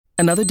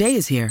Another day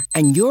is here,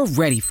 and you're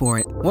ready for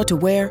it. What to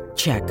wear?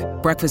 Check.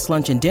 Breakfast,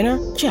 lunch, and dinner?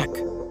 Check.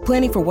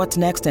 Planning for what's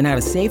next and how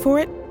to save for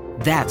it?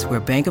 That's where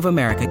Bank of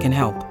America can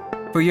help.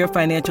 For your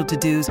financial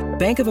to-dos,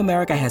 Bank of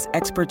America has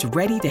experts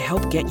ready to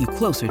help get you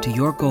closer to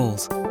your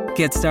goals.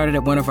 Get started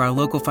at one of our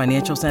local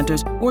financial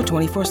centers or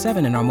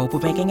 24/7 in our mobile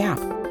banking app.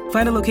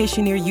 Find a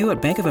location near you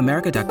at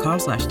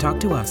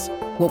bankofamerica.com/talktous.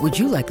 What would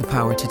you like the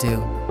power to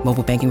do?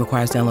 Mobile banking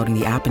requires downloading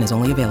the app and is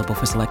only available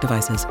for select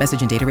devices.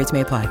 Message and data rates may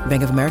apply.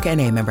 Bank of America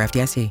N.A., member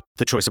FDIC.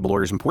 The choice of a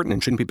lawyer is important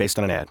and shouldn't be based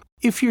on an ad.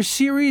 If you're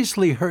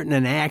seriously hurt in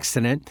an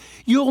accident,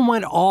 you'll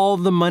want all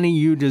the money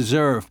you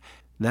deserve.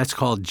 That's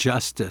called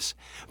justice.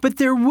 But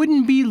there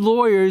wouldn't be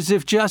lawyers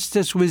if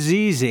justice was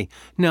easy.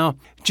 No,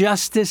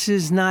 justice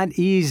is not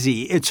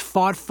easy. It's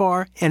fought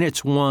for and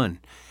it's won.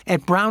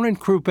 At Brown &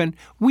 Crouppen,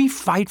 we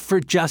fight for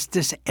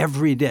justice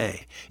every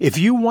day. If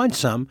you want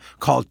some,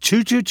 call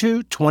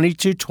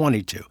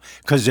 222-2222,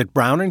 because at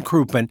Brown &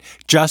 Crouppen,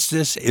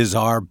 justice is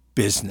our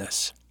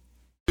business.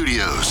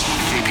 Studios,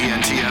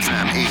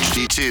 KPNT-FM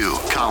HD2,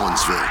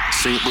 Collinsville,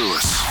 St.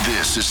 Louis.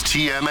 This is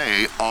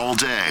TMA All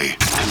Day.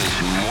 And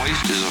as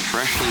moist as a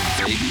freshly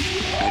baked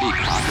Betty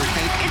Crocker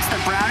cake. It's the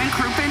Brown &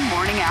 Crouppen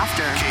Morning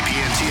After.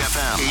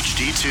 KPNT-FM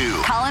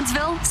HD2,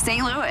 Collinsville,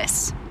 St.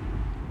 Louis.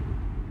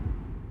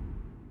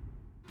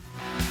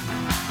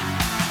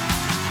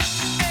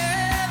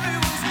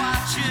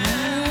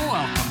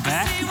 Welcome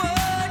back.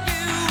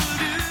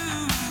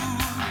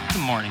 The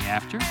Morning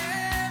After.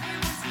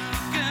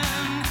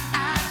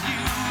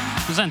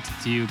 Presented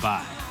to you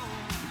by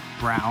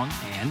Brown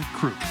and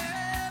Crouppen.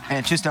 And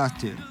it's just us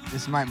two.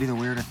 This might be the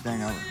weirdest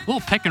thing ever. A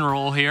little pick and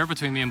roll here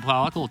between me and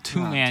Plowlock. A little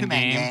two-man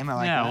game. I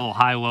like yeah, that. A little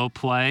high-low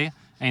play.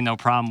 Ain't no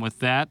problem with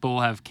that. But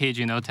we'll have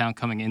KG and O-Town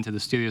coming into the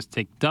studios to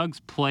take Doug's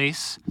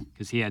place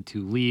because he had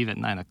to leave at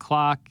 9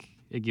 o'clock.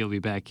 Iggy will be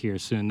back here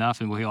soon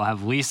enough, and we'll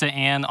have Lisa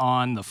Ann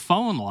on the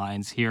phone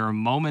lines here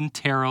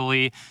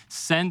momentarily.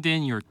 Send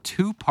in your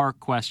two-part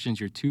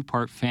questions, your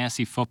two-part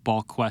fantasy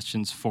football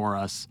questions for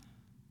us,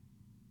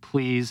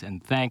 please,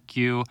 and thank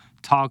you.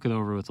 Talk it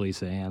over with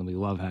Lisa Ann. We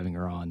love having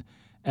her on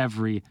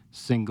every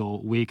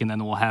single week, and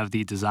then we'll have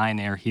the Design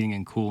Air Heating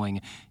and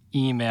Cooling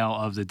email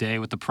of the day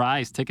with the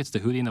prize, tickets to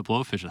Hootie and the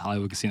Blowfish at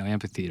Hollywood Casino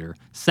Amphitheater.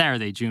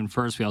 Saturday, June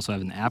 1st, we also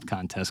have an app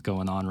contest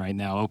going on right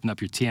now. Open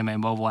up your TMA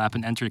mobile app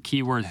and enter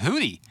keyword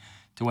Hootie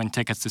to win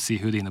tickets to see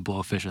Hootie and the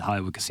Blowfish at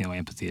Hollywood Casino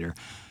Amphitheater.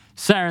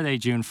 Saturday,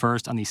 June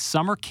 1st, on the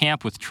Summer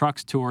Camp with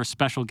Trucks Tour,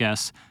 special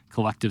guests,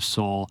 Collective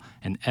Soul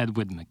and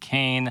Edward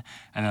McCain.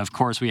 And, of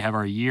course, we have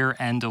our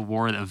year-end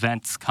award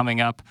events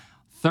coming up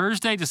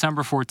Thursday,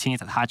 December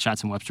 14th at Hot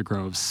Shots in Webster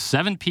Groves,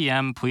 7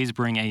 p.m. Please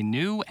bring a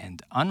new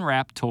and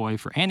unwrapped toy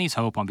for Annie's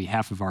Hope on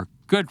behalf of our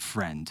good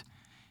friend,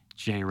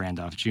 Jay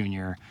Randolph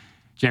Jr.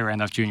 Jay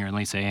Randolph Jr. and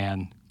Lisa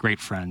Ann,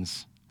 great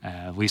friends.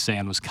 Lisa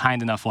Ann was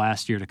kind enough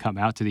last year to come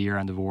out to the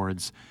year-end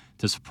awards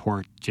to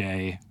support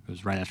Jay. It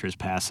was right after his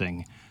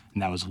passing,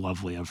 and that was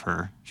lovely of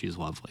her. She's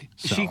lovely.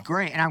 So. She's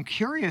great, and I'm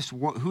curious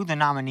who the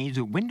nominees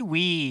are. When do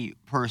we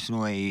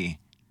personally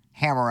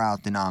hammer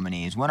out the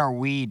nominees? When are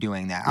we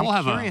doing that?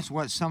 I'm curious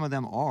what some of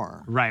them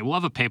are. Right. We'll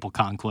have a papal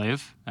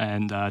conclave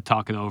and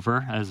talk it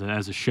over as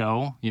a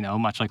show,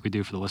 much like we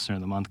do for the Listener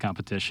of the Month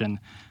competition.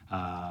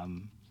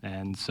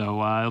 And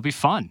so it'll be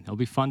fun. It'll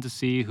be fun to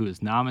see who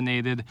is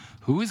nominated,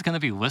 who is going to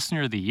be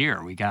Listener of the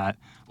Year.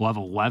 We'll have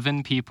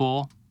 11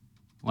 people,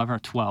 11 or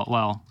 12.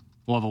 Well,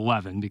 we'll have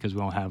 11 because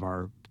we won't have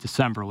our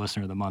December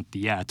Listener of the Month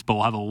yet. But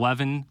we'll have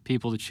 11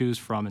 people to choose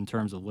from in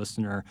terms of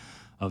Listener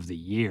of the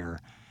Year.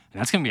 And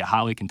that's going to be a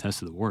highly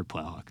contested award,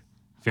 Plowhawk.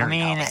 Very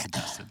highly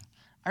contested.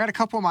 I got a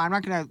couple of mine. I'm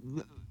not going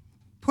to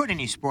put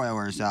any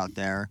spoilers out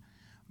there,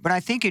 but I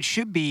think it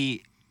should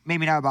be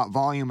maybe not about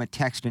volume of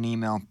text and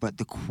email, but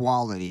the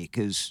quality,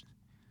 because,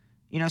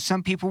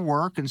 some people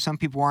work and some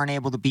people aren't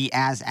able to be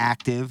as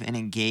active and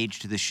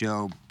engaged to the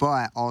show,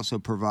 but also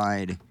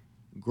provide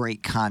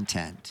great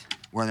content,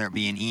 whether it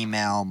be an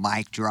email,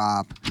 mic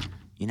drop.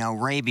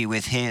 Raby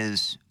with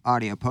his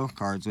audio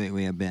postcards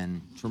lately have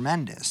been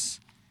tremendous.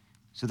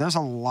 So there's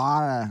a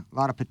lot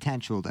of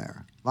potential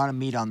there, a lot of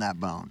meat on that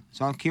bone.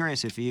 So I'm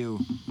curious if you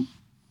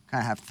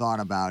kind of have thought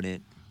about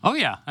it. Oh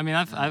yeah, I mean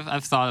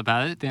I've thought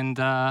about it, and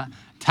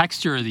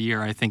Texture of the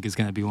Year I think is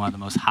going to be one of the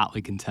most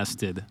hotly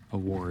contested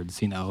awards.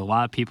 A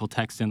lot of people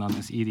text in on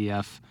this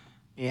EDF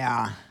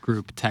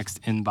group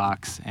text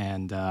inbox,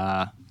 and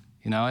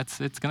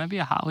it's going to be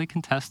a hotly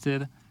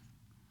contested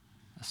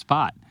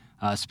spot.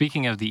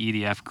 Speaking of the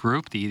EDF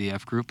group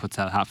puts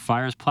out hot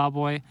fires.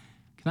 Plowboy,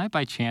 can I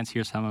by chance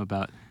hear something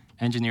about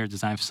Engineer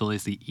Design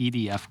Facilities, the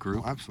EDF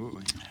Group? Oh,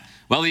 absolutely.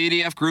 Well, the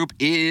EDF Group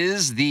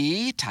is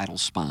the title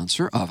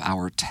sponsor of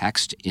our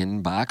text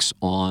inbox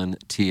on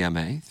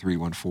TMA,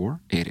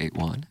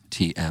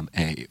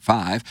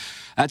 314-881-TMA5.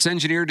 That's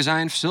Engineer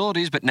Design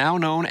Facilities, but now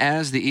known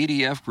as the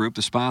EDF Group,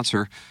 the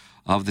sponsor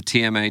of the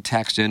TMA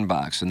text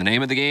inbox. And the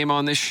name of the game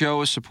on this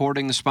show is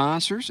supporting the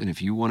sponsors. And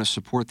if you want to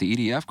support the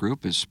EDF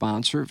Group as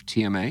sponsor of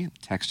TMA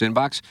text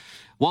inbox,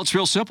 well, it's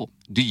real simple.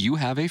 Do you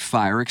have a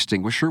fire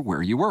extinguisher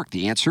where you work?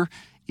 The answer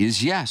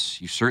is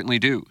yes, you certainly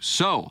do.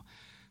 So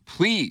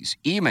please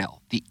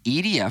email the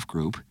EDF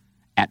Group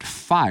at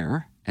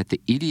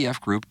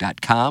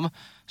fire@theedfgroup.com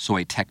so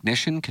a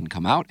technician can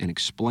come out and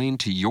explain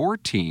to your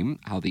team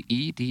how the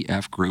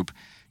EDF Group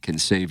can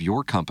save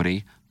your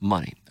company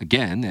money.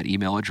 Again, that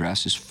email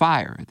address is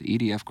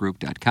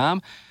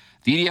fire@theedfgroup.com.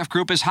 The EDF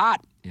Group is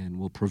hot and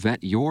will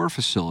prevent your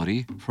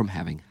facility from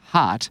having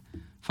hot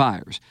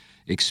fires.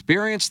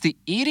 Experience the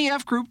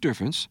EDF Group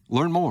difference.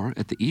 Learn more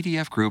at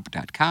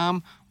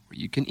theedfgroup.com, or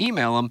you can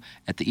email them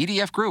at the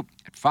EDF Group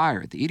at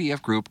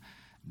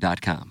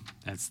fire@theedfgroup.com.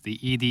 That's the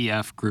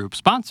EDF Group,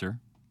 sponsor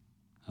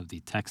of the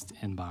text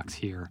inbox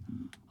here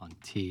on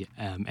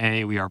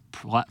TMA. We are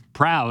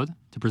proud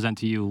to present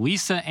to you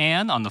Lisa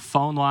Ann on the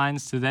phone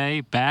lines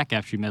today, back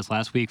after you missed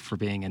last week for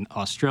being in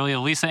Australia.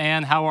 Lisa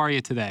Ann, how are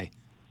you today?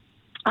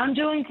 I'm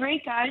doing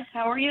great, guys.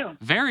 How are you?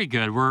 Very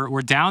good.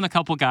 We're down a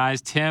couple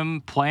guys.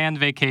 Tim planned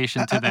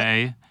vacation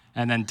today,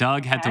 and then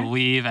Doug had to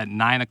leave at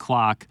 9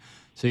 o'clock.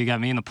 So you got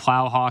me and the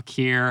Plowhawk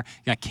here.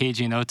 You got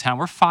KG in O-Town.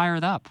 We're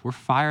fired up. We're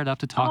fired up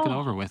to talk it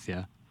over with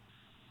you.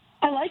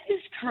 I like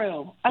this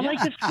crew. I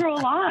like this crew a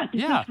lot.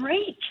 This is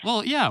great.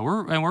 Well, yeah,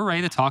 we're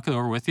ready to talk it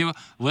over with you.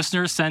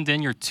 Listeners, send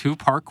in your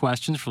 2-part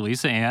questions for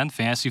Lisa Ann,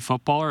 fantasy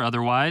football or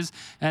otherwise,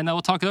 and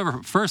we'll talk it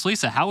over. First,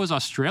 Lisa, how was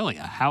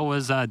Australia? How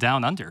was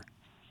Down Under?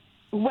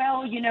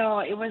 Well,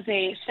 it was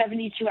a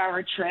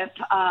 72-hour trip,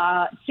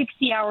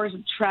 60 hours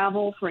of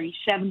travel for a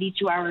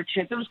 72-hour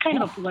trip. It was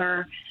kind of a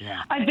blur.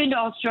 Yeah. I've been to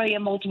Australia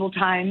multiple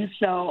times,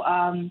 so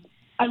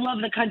I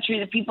love the country.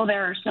 The people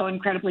there are so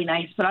incredibly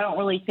nice, but I don't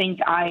really think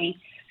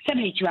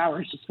 72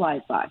 hours just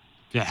flies by.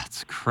 Yeah,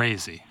 it's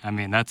crazy. I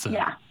mean, that's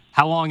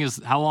How long is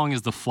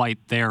the flight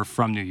there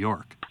from New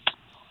York?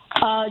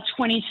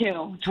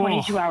 22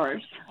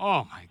 hours.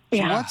 Oh my God.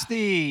 So what's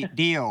the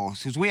deal?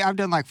 Because I've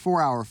done like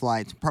 4-hour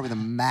flights, probably the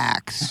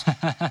max,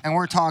 and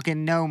we're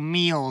talking no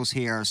meals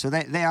here. So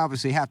they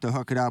obviously have to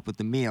hook it up with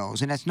the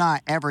meals, and it's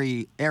not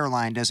every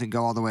airline doesn't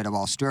go all the way to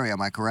Australia.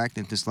 Am I correct?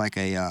 It's just like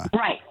a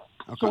right.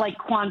 Okay. So like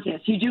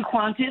Qantas, you do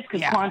Qantas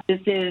because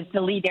Qantas is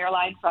the lead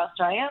airline for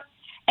Australia.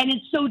 And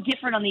it's so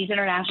different on these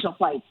international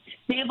flights.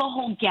 They have a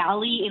whole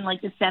galley in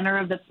like the center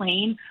of the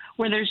plane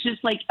where there's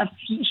just like a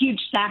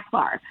huge snack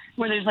bar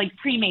where there's like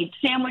pre-made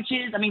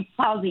sandwiches. I mean,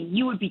 Plowsy,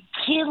 you would be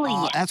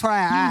killing it. That's why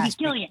I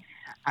asked. You would be killing it.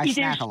 I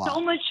snack a lot. There's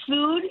so much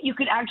food you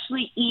could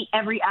actually eat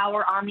every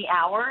hour on the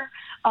hour.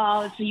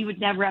 So you would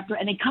never have to.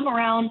 And they come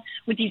around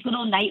with these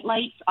little night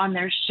lights on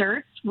their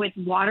shirts with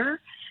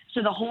water.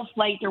 So the whole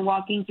flight they're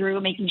walking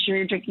through, making sure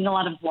you're drinking a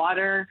lot of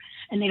water,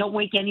 and they don't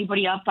wake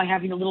anybody up by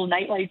having the little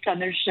night lights on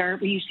their shirt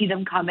when you see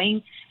them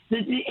coming.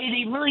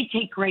 They really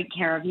take great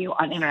care of you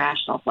on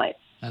international flights.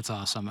 That's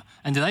awesome.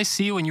 And did I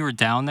see when you were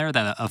down there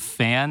that a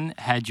fan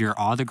had your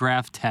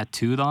autograph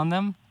tattooed on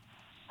them?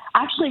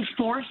 Actually,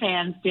 4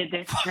 fans did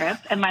this trip,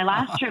 and my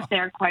last trip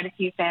there, quite a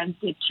few fans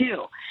did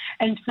too.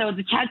 And so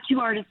the tattoo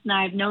artist and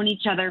I have known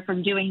each other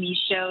from doing these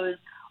shows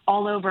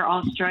all over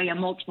Australia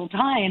multiple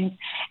times.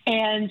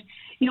 And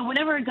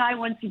whenever a guy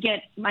wants to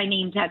get my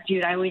name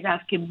tattooed, I always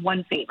ask him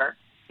one favor.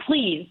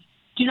 Please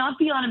do not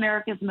be on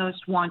America's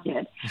Most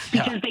Wanted,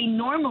 because they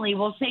normally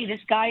will say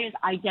this guy is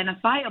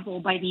identifiable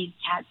by these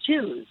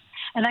tattoos.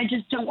 And I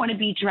just don't want to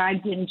be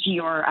dragged into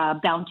your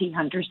bounty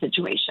hunter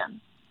situation.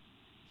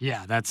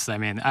 Yeah,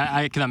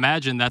 I can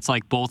imagine that's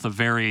like both a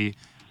very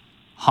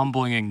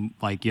humbling and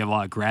like you have a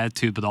lot of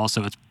gratitude, but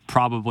also it's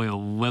probably a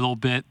little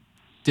bit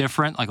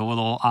different, like a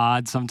little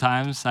odd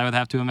sometimes, I would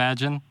have to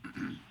imagine.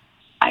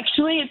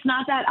 Actually, it's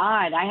not that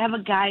odd. I have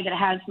a guy that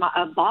has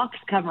a box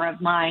cover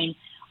of mine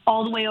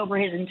all the way over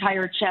his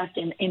entire chest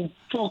in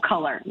full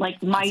color,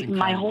 like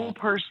my whole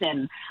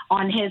person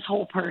on his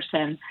whole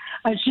person.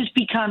 It's just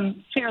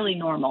become fairly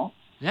normal.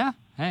 Yeah,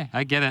 hey,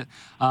 I get it.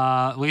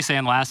 Lisa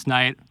Ann, last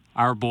night,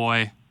 our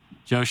boy,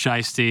 Joe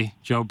Shiesty,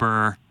 Joe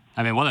Burr.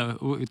 I mean,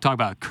 we talk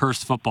about a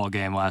cursed football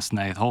game last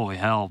night. Holy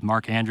hell.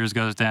 Mark Andrews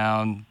goes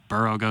down.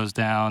 Burrow goes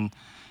down.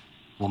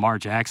 Lamar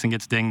Jackson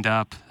gets dinged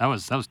up. That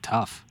was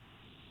tough.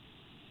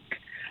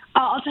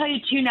 I'll tell you,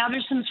 too, now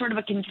there's some sort of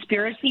a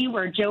conspiracy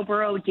where Joe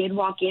Burrow did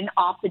walk in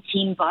off the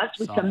team bus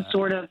with some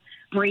sort of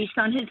brace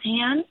on his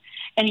hand,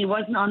 and he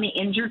wasn't on the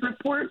injured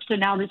report. So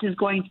now this is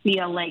going to be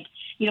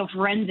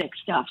forensic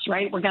stuff,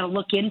 right? We're going to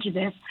look into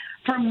this.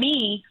 For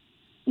me,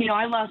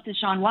 I lost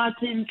Deshaun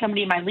Watson.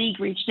 Somebody in my league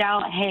reached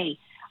out, hey,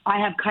 I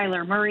have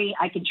Kyler Murray.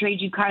 I can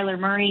trade you Kyler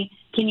Murray.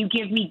 Can you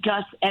give me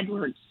Gus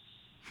Edwards?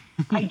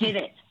 I did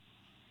it.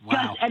 Wow.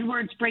 Gus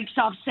Edwards breaks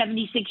off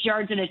 76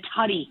 yards in a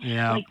tutty,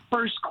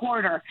 first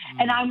quarter.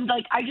 And I'm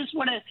like, I just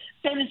want to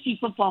 – fantasy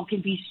football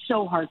can be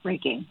so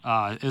heartbreaking.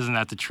 Isn't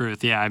that the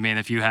truth? Yeah, I mean,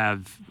 if you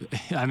have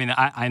 –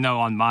 I know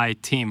on my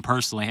team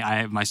personally,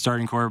 my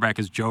starting quarterback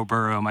is Joe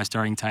Burrow. My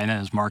starting tight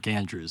end is Mark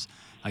Andrews.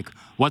 Like,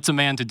 what's a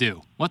man to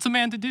do? What's a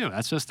man to do?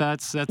 That's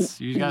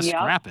you got to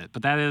scrap it.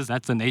 But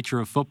that's the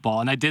nature of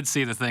football. And I did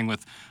see the thing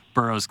with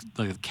Burrow's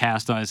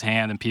cast on his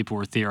hand, and people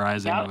were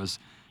theorizing it was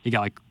 – he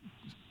got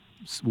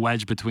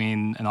wedged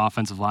between an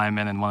offensive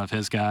lineman and one of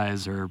his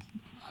guys, or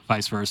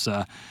vice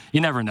versa. You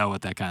never know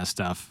with that kind of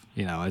stuff,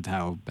 how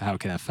it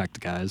can affect the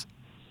guys.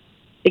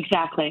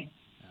 Exactly.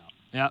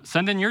 Yeah,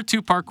 send in your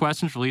two-part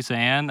question for Lisa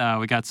Ann.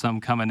 We got some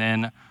coming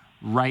in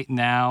right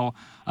now.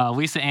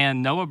 Lisa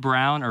Ann, Noah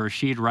Brown or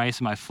Rashid Rice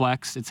in my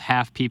flex. It's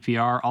half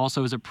PPR.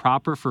 Also, is it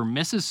proper for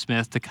Mrs.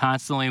 Smith to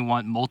constantly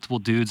want multiple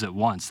dudes at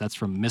once? That's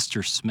from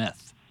Mr.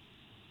 Smith.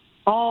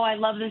 Oh, I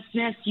love the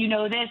Smiths. You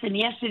know this. And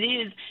yes, it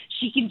is.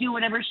 She can do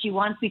whatever she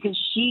wants because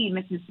she,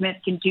 Mrs. Smith,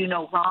 can do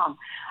no wrong.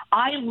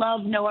 I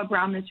love Noah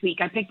Brown this week.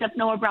 I picked up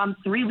Noah Brown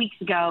 3 weeks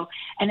ago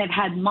and have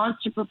had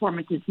monster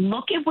performances.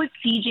 Look at what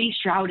C.J.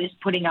 Stroud is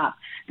putting up.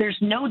 There's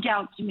no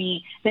doubt to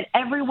me that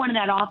everyone in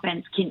that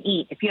offense can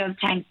eat. If you have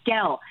Tank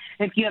Dell,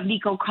 if you have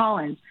Nico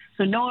Collins.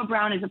 So Noah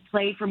Brown is a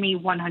play for me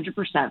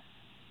 100%.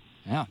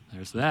 Yeah,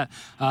 there's that.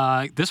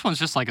 This one's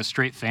just like a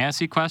straight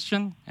fantasy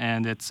question,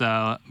 and it's,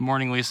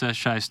 morning, Lisa,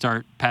 should I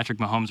start Patrick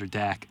Mahomes or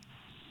Dak?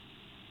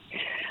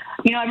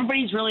 You know,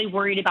 everybody's really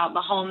worried about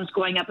Mahomes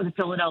going up with the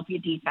Philadelphia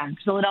defense.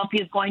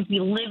 Philadelphia is going to be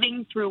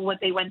living through what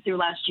they went through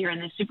last year in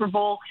the Super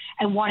Bowl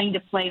and wanting to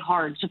play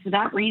hard. So for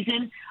that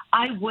reason,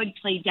 I would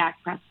play Dak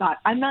Prescott.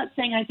 I'm not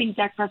saying I think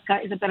Dak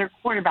Prescott is a better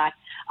quarterback.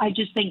 I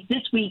just think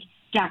this week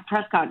Dak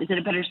Prescott is in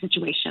a better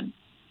situation.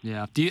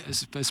 Yeah.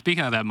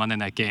 Speaking of that Monday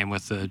night game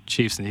with the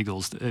Chiefs and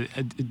Eagles,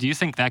 do you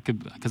think that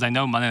could, because I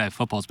know Monday Night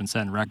Football has been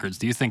setting records,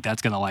 do you think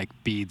that's going to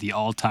be the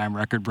all-time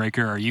record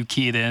breaker? Are you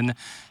keyed in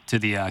to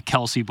the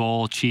Kelsey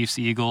Bowl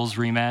Chiefs-Eagles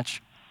rematch?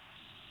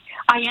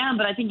 I am,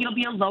 but I think it'll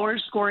be a lower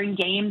scoring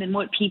game than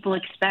what people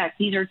expect.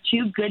 These are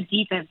two good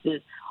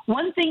defenses.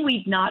 One thing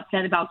we've not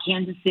said about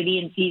Kansas City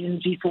in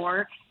seasons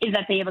before is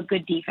that they have a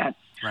good defense.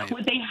 Right.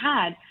 What they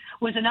had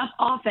was enough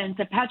offense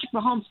that Patrick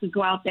Mahomes could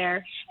go out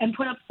there and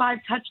put up 5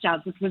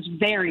 touchdowns, which was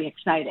very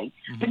exciting.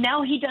 Mm-hmm. But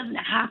now he doesn't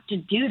have to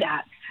do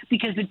that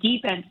because the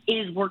defense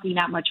is working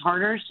that much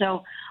harder.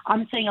 So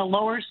I'm saying a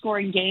lower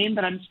scoring game,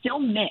 but I'm still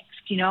mixed,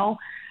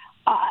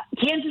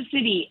 Kansas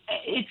City,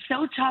 it's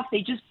so tough.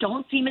 They just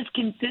don't seem as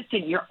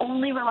consistent. You're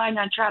only relying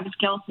on Travis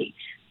Kelce.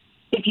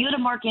 If you had a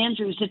Mark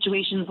Andrews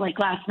situations like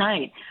last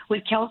night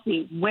with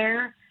Kelce,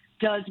 where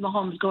does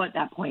Mahomes go at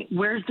that point?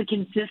 Where's the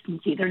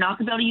consistency? They're not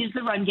going to be able to use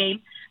the run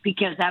game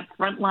because that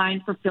front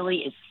line for Philly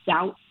is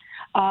stout.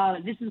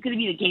 This is going to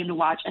be the game to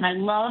watch, and I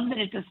love that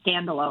it's a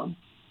standalone.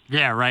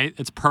 Yeah, right?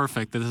 It's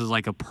perfect. This is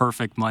like a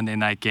perfect Monday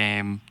night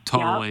game.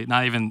 Totally.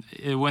 Yep.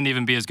 It wouldn't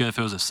even be as good if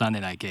it was a Sunday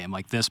night game.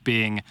 Like this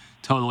being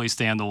totally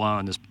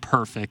standalone is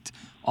perfect.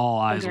 All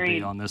eyes will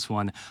be on this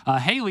one.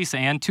 Hey, Lisa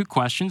Ann, 2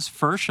 questions.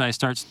 First, should I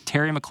start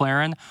Terry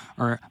McLaurin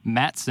or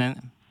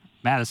Madison,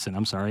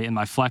 in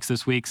my flex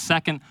this week?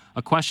 Second,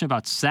 a question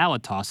about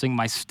salad tossing.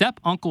 My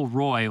step-uncle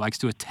Roy likes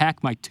to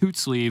attack my toot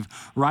sleeve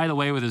right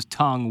away with his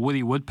tongue,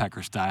 Woody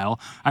Woodpecker style.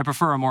 I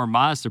prefer a more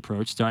modest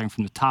approach, starting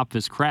from the top of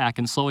his crack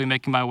and slowly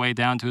making my way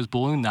down to his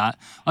balloon knot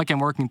like I'm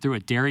working through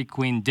a Dairy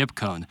Queen dip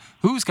cone.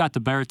 Who's got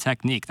the better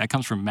technique? That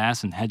comes from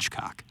Madison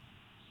Hedgecock.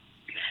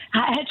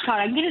 Hedgecock,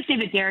 I'm going to say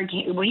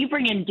that when you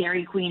bring in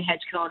Dairy Queen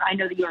Hedgecock, I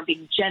know that you are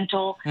being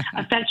gentle,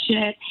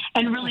 affectionate,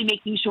 and really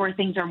making sure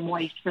things are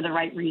moist for the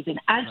right reason.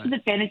 As for the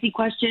fantasy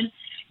question,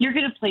 you're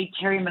going to play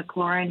Terry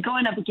McLaurin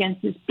going up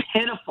against this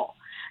pitiful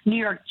New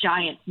York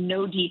Giants,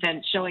 no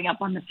defense showing up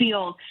on the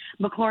field.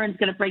 McLaurin's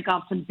going to break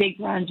off some big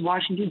runs.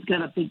 Washington's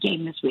going to have a big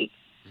game this week.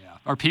 Yeah.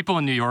 Are people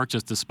in New York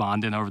just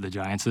despondent over the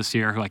Giants this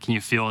year? Can you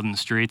feel it in the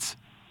streets?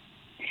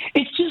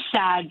 It's just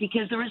sad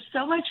because there was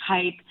so much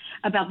hype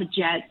about the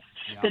Jets.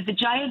 Yeah. That the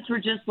Giants were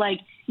just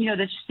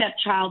the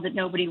stepchild that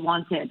nobody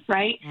wanted,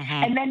 right? Mm-hmm.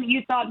 And then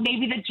you thought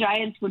maybe the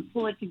Giants would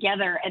pull it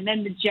together, and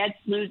then the Jets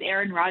lose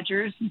Aaron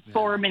Rodgers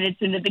 4 minutes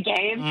into the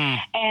game,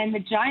 and the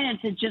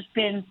Giants had just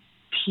been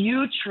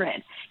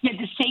putrid. You had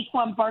the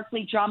Saquon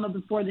Barkley drama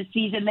before the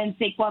season, then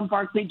Saquon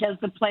Barkley does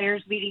the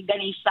players meeting,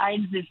 then he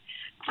signs his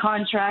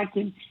contract,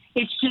 and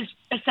it's just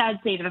a sad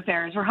state of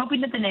affairs. We're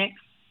hoping that the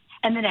Knicks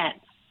and the Nets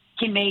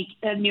can make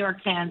New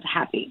York fans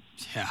happy.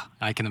 Yeah,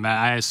 I can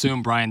imagine. I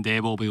assume Brian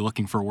Dable will be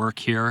looking for work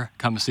here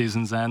come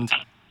season's end.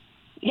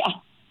 Yeah.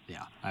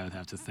 Yeah, I would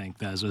have to think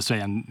that. As I was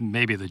saying,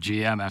 maybe the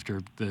GM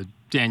after the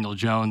Daniel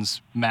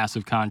Jones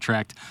massive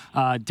contract.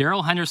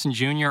 Darrell Henderson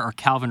Jr. or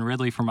Calvin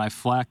Ridley for my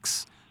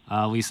flex.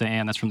 Lisa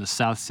Ann, that's from the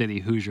South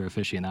City Hoosier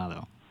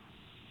aficionado.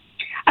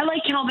 I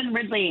like Calvin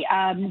Ridley.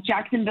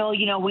 Jacksonville,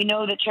 we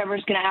know that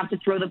Trevor's going to have to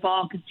throw the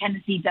ball because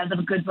Tennessee does have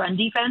a good run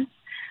defense.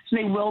 So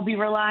they will be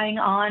relying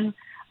on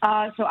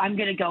so I'm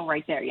going to go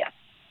right there, yes.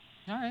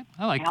 All right.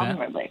 I like Calvin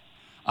that. Ridley.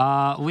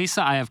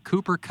 Lisa, I have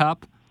Cooper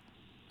Kupp.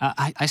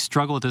 I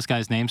struggle with this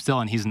guy's name still,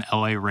 and he's an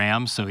LA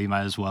Ram, so he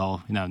might as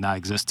well, not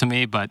exist to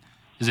me. But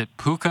is it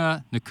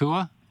Puka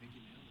Nacua?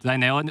 Did I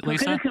nail it,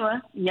 Lisa? Puka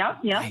Nacua.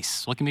 Yep.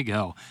 Nice. Look at me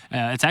go.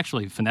 It's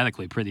actually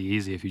phonetically pretty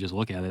easy if you just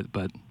look at it,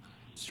 but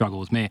struggle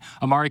with me.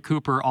 Amari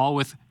Cooper, all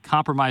with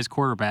compromised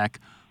quarterback.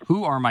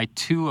 Who are my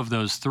 2 of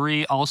those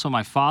 3? Also,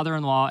 my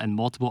father-in-law and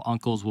multiple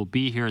uncles will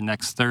be here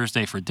next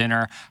Thursday for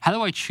dinner. How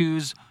do I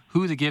choose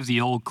who to give the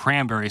old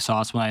cranberry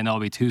sauce when I know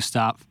it'll be too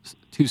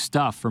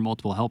stuffed for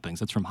multiple helpings?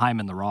 That's from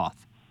Hyman the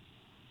Roth.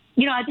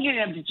 I think you're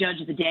going to have to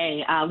judge the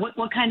day.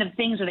 What kind of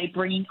things are they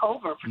bringing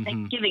over for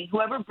Thanksgiving?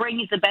 Whoever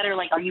brings the better,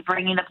 like, are you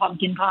bringing the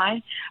pumpkin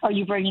pie? Are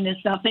you bringing the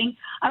stuffing?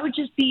 I would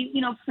just be,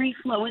 free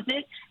flow with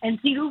it and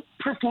see who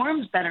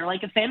performs better,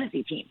 like a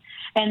fantasy team.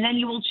 And then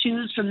you will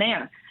choose from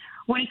there.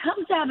 When it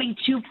comes to having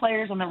two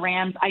players on the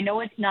Rams, I know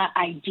it's not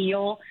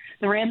ideal.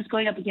 The Rams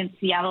going up against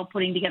Seattle,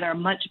 putting together a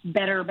much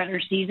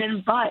better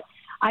season, but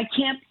I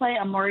can't play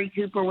Amari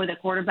Cooper with a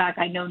quarterback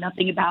I know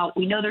nothing about.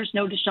 We know there's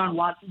no Deshaun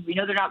Watson. We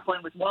know they're not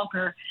going with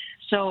Walker.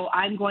 So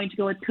I'm going to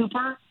go with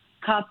Cooper,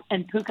 Kupp,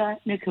 and Puka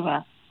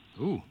Nacua.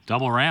 Ooh,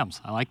 double Rams.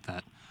 I like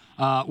that.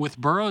 With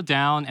Burrow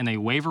down and a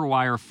waiver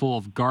wire full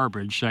of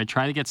garbage, should I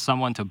try to get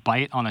someone to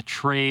bite on a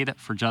trade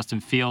for Justin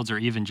Fields or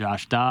even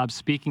Josh Dobbs?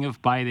 Speaking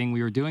of biting,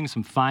 we were doing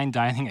some fine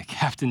dining at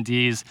Captain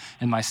D's,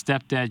 and my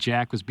stepdad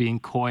Jack was being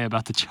coy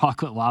about the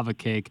chocolate lava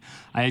cake.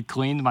 I had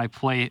cleaned my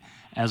plate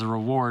as a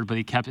reward, but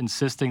he kept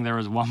insisting there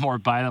was one more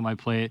bite on my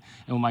plate.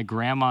 And when my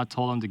grandma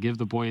told him to give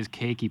the boy his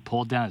cake, he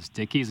pulled down his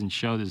Dickies and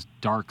showed his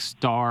dark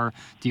star.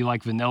 Do you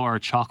like vanilla or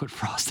chocolate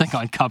frosting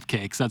on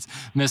cupcakes? That's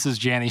Mrs.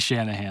 Janny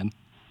Shanahan.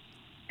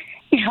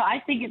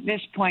 I think at this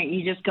point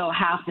you just go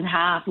half and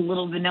half, a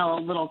little vanilla, a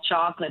little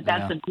chocolate.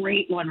 That's a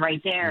great one right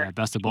there. Yeah,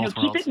 best of both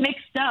worlds. Keep it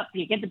mixed up.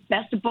 You get the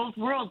best of both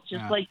worlds,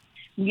 just like,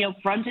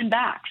 front and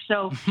back.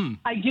 So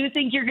I do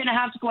think you're going to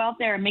have to go out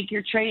there and make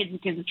your trades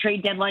because the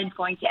trade deadline is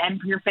going to end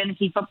for your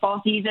fantasy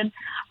football season.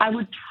 I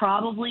would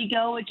probably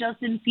go with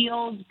Justin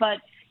Fields, but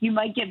you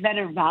might get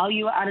better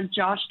value out of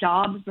Josh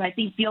Dobbs. But I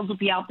think Fields will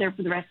be out there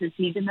for the rest of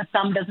the season. The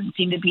thumb doesn't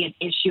seem to be an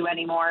issue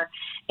anymore.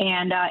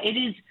 And it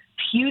is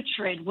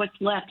putrid what's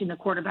left in the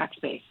quarterback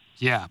space.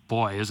 Yeah,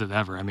 boy, is it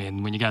ever. I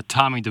mean, when you got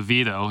Tommy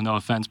DeVito, no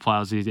offense,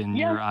 Plowsy, in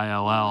your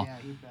ILL,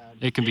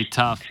 it can be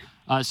tough.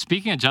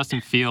 Speaking of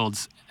Justin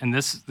Fields, and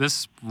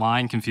this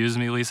line confuses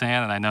me, Lisa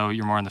Ann, and I know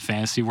you're more in the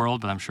fantasy world,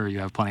 but I'm sure you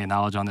have plenty of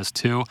knowledge on this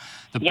too.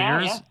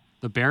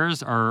 The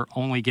Bears are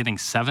only getting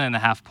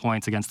 7.5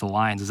 points against the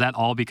Lions. Is that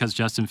all because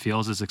Justin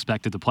Fields is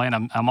expected to play?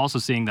 And I'm also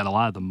seeing that a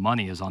lot of the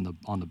money is on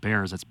the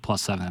Bears. It's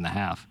plus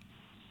 7.5.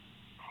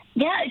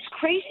 Yeah, it's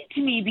crazy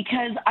to me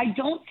because I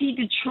don't see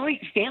Detroit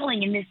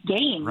failing in this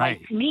game. Right.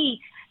 Like, to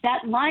me,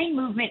 that line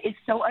movement is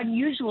so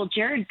unusual.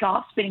 Jared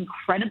Goff's been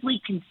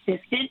incredibly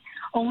consistent,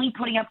 only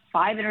putting up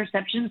 5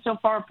 interceptions so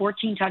far,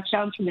 14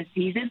 touchdowns for the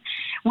season.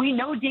 We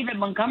know David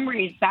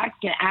Montgomery is back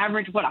to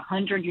average,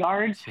 100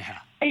 yards. Yeah.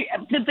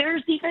 The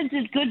Bears defense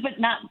is good, but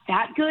not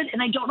that good.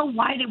 And I don't know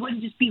why they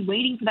wouldn't just be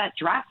waiting for that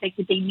draft pick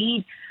that they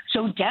need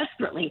so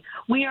desperately.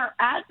 We are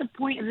at the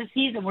point of the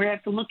season where you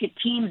have to look at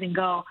teams and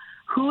go,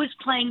 who is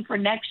playing for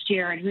next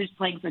year and who's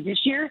playing for this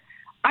year?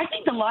 I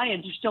think the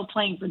Lions are still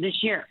playing for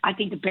this year. I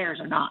think the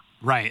Bears are not.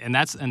 Right, and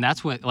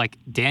that's what, like,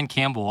 Dan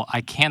Campbell, I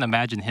can't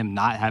imagine him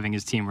not having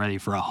his team ready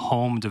for a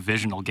home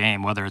divisional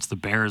game, whether it's the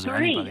Bears or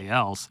anybody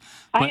else.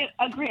 But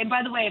I agree. And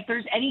by the way, if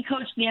there's any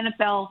coach in the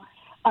NFL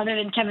other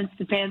than Kevin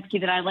Stefanski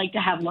that I like to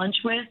have lunch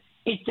with,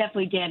 it's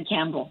definitely Dan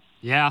Campbell.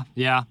 Yeah.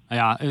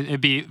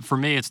 It'd be, for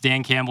me, it's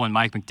Dan Campbell and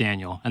Mike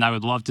McDaniel. And I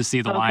would love to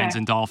see the Lions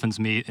and Dolphins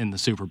meet in the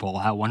Super Bowl.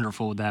 How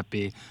wonderful would that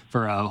be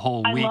for a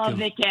whole week? I love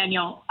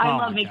McDaniel. I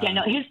love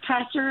McDaniel. His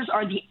pressers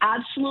are the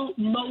absolute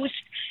most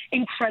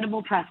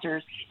incredible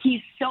pressers.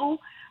 He's so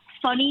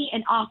funny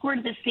and awkward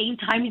at the same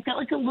time. He's got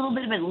like a little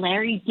bit of a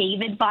Larry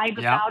David vibe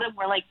about him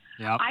where,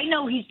 I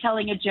know he's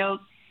telling a joke.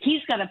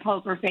 He's got a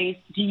poker face.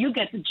 Do you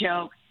get the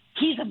joke?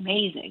 He's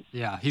amazing.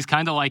 Yeah, he's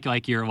kind of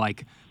like your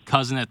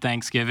cousin at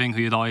Thanksgiving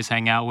who you'd always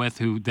hang out with,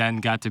 who then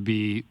got to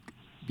be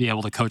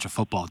able to coach a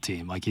football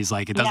team.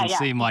 It doesn't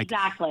seem like,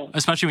 exactly.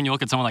 Especially when you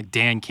look at someone like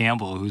Dan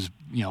Campbell, who's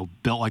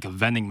built like a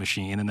vending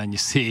machine, and then you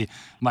see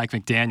Mike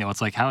McDaniel.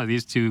 It's like, how do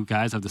these two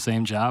guys have the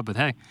same job? But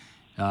hey,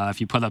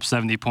 if you put up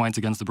 70 points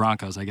against the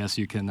Broncos, I guess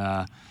you can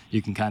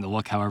kind of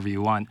look however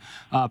you want.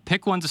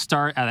 Pick one to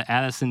start out of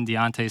Addison,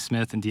 Deontay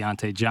Smith, and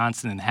Deontay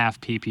Johnson in half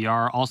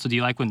PPR. Also, do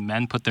you like when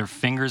men put their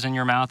fingers in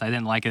your mouth? I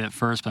didn't like it at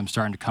first, but I'm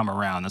starting to come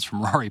around. That's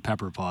from Rory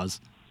Pepperpaws.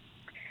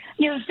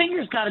 The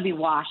fingers got to be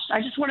washed.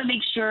 I just want to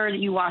make sure that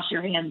you wash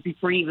your hands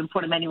before you even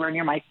put them anywhere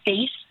near my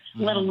face,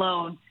 let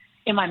alone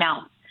in my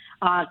mouth.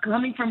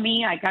 Coming from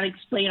me, I got to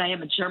explain I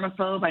am a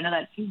germaphobe. I know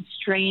that seems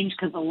strange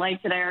because of the life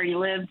that I already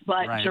lived,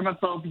 but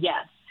germaphobe,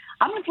 yes.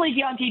 I'm going to play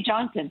Deontay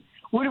Johnson.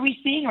 What are we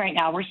seeing right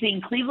now? We're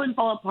seeing Cleveland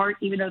fall apart,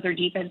 even though their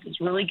defense is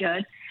really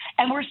good.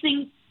 And we're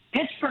seeing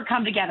Pittsburgh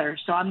come together.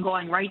 So I'm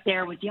going right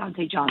there with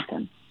Deontay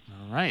Johnson.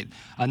 All right.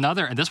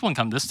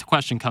 This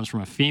question comes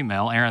from a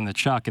female, Erin the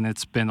Chuck, and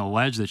it's been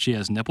alleged that she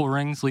has nipple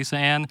rings, Lisa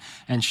Ann.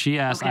 And she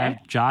asked, I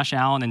have Josh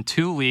Allen in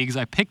 2 leagues.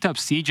 I picked up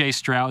C.J.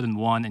 Stroud in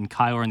 1 and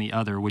Kyler in the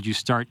other. Would you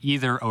start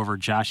either over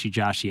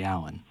Joshy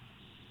Allen?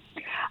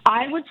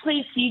 I would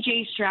play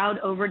C.J. Stroud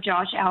over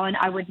Josh Allen.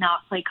 I would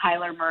not play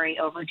Kyler Murray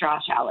over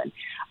Josh Allen.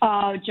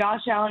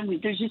 Josh Allen,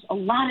 there's just a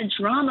lot of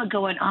drama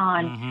going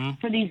on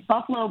for these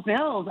Buffalo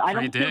Bills. I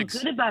don't feel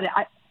good about it.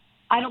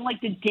 I don't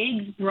like the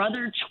Diggs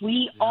brother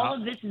tweet. Yeah. All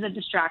of this is a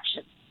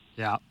distraction.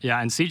 Yeah,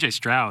 and C.J.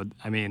 Stroud,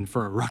 I mean,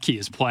 for a rookie,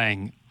 is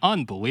playing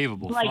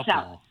unbelievable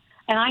football.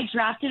 And I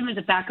drafted him as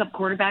a backup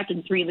quarterback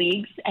in 3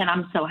 leagues, and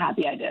I'm so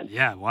happy I did.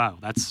 Yeah, wow.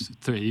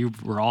 You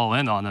were all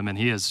in on him, and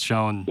he has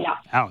shown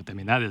out. I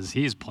mean,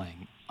 he's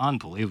playing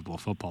unbelievable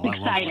football.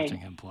 Exciting. I love watching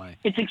him play.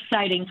 It's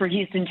exciting for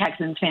Houston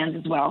Texans fans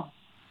as well.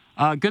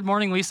 Good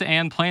morning, Lisa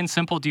Ann. Plain and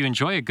simple, do you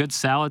enjoy a good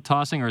salad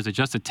tossing, or is it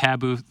just a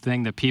taboo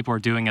thing that people are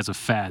doing as a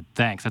fad?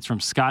 Thanks. That's from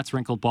Scott's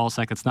Wrinkled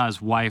Ballsack. That's not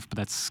his wife, but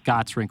that's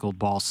Scott's Wrinkled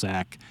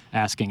Ballsack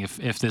asking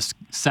if this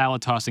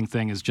salad tossing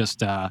thing is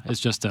just a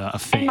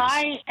phase.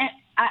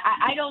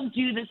 I don't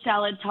do the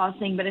salad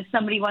tossing, but if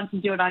somebody wants to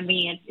do it on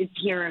me, it's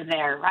here or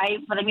there, right?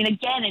 But I mean,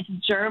 again, it's a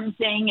germ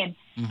thing, and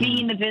being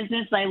in the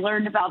business, I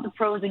learned about the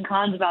pros and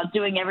cons about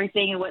doing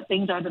everything and what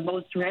things are the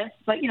most risk.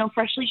 But,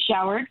 freshly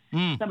showered,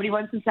 somebody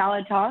wants a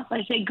salad toss,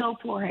 I say go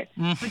for it.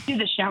 But do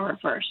the shower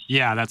first.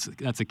 Yeah, that's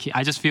a key.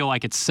 I just feel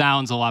like it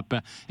sounds a lot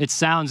better. It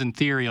sounds in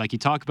theory like you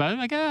talk about it,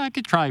 like, I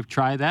could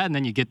try that, and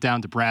then you get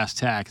down to brass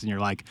tacks, and you're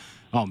like,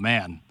 oh,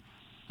 man,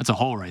 that's a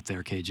hole right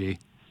there, KG.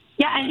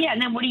 Yeah,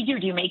 and then what do?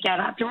 Do you make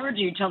out afterwards, or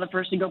do you tell the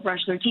person to go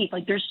brush their teeth?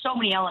 Like, there's so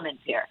many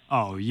elements here.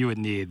 Oh, you would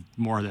need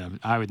more than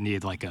I would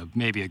need, like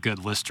maybe a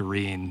good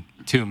Listerine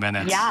 2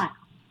 minutes. Yeah.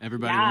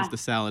 Everybody wants the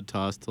salad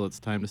toss till it's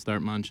time to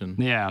start munching.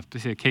 Yeah,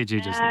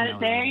 KG just.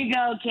 There you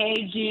go,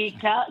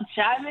 KG.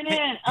 Chiming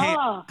in.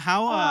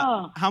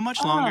 How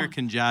much longer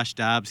can Josh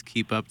Dobbs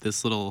keep up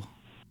this little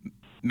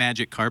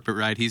magic carpet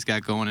ride he's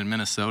got going in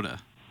Minnesota?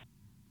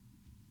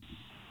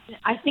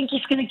 I think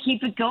he's going to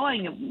keep it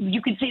going.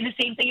 You could say the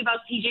same thing about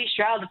C.J.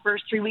 Stroud. The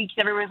first 3 weeks,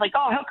 everyone's like,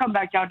 oh, he'll come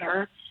back down to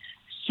earth.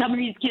 Some of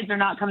these kids are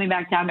not coming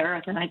back down to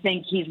earth, and I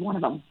think he's one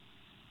of them.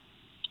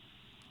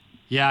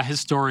 Yeah, his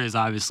story is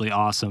obviously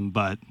awesome,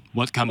 but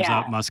what comes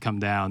up must come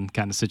down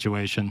kind of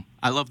situation.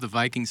 I love the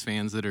Vikings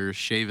fans that are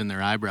shaving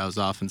their eyebrows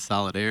off in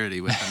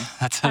solidarity with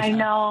him. I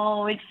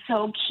know. It's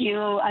so cute.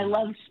 I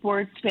love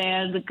sports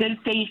fans. A good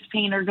face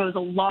painter goes a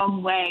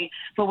long way.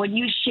 But when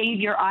you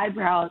shave your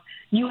eyebrows,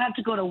 you have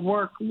to go to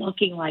work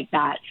looking like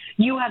that.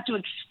 You have to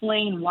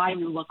explain why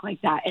you look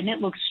like that, and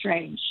it looks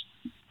strange.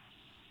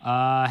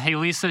 Hey,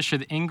 Lisa,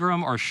 should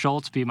Ingram or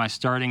Schultz be my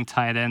starting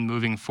tight end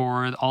moving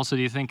forward? Also,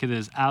 do you think it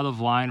is out of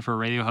line for a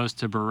radio host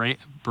to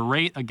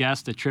berate a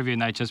guest at trivia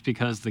night just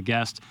because the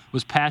guest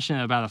was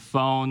passionate about a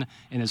phone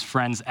in his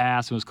friend's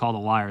ass and was called a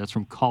liar? That's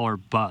from caller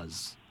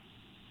Buzz.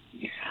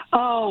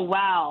 Oh,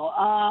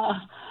 wow.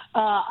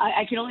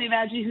 I can only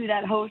imagine who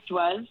that host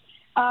was.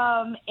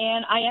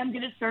 And I am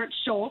going to start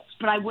Schultz,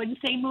 but I wouldn't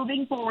say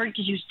moving forward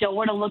because you still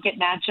want to look at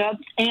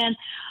matchups. And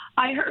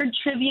I heard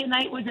trivia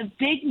night was a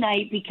big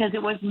night because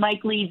it was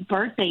Mike Lee's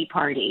birthday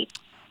party.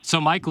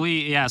 So Mike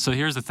Lee, so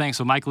here's the thing.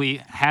 So Mike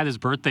Lee had his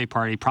birthday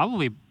party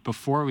probably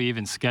before we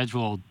even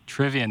scheduled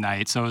trivia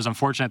night. So it was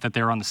unfortunate that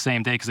they were on the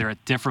same day because they were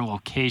at different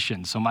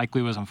locations. So Mike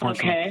Lee was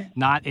unfortunately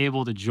not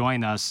able to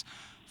join us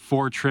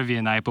for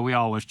trivia night, but we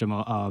all wished him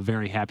a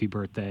very happy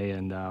birthday,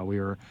 and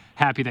we were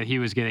happy that he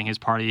was getting his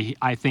party.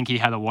 I think he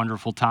had a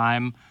wonderful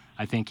time.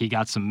 I think he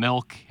got some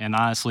milk, and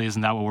honestly,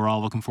 isn't that what we're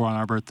all looking for on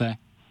our birthday?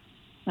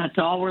 That's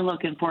all we're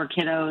looking for,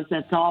 kiddos.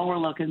 That's all we're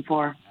looking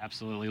for.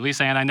 Absolutely.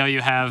 Lisa Ann, I know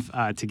you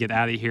have to get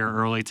out of here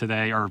early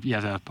today, or you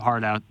have a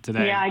hard out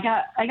today. Yeah, I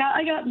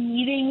got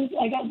meetings.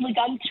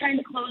 I'm trying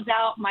to close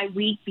out my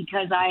week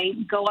because I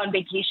go on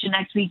vacation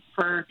next week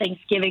for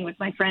Thanksgiving with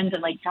my friends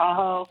at Lake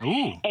Tahoe.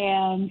 Ooh.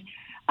 And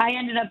I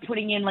ended up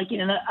putting in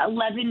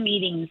 11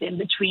 meetings in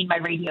between my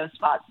radio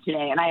spots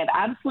today, and I have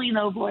absolutely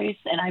no voice,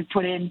 and I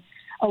put in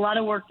a lot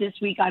of work this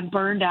week. I'm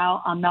burned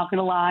out, I'm not going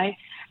to lie,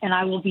 and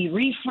I will be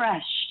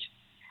refreshed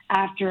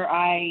after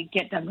I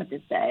get done with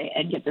this day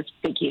and get this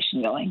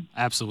vacation going.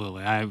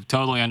 Absolutely. I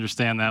totally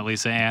understand that,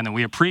 Lisa Ann, and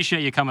we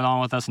appreciate you coming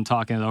on with us and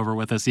talking it over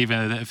with us,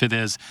 even if it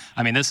is,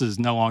 this is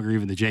no longer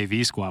even the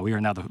JV squad. We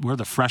are now we're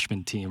the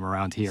freshman team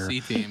around here.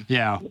 C team.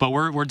 Yeah, but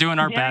we're doing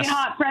our best. Very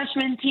hot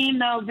freshman team,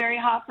 though. Very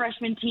hot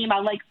freshman team. I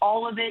like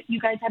all of it.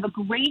 You guys have a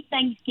great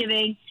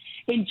Thanksgiving.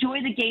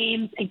 Enjoy the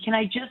games. And can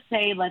I just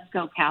say, let's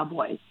go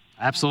Cowboys.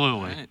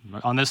 Absolutely.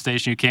 Right. On this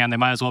station, you can. They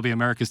might as well be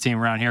America's team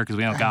around here because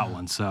we don't got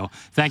one. So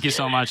thank you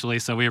so much,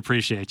 Lisa. We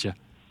appreciate you.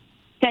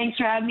 Thanks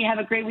for having me. Have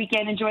a great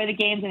weekend. Enjoy the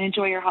games and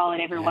enjoy your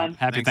holiday, everyone. Yeah.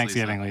 Happy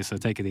Thanksgiving, Lisa.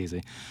 Take it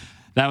easy.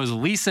 That was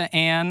Lisa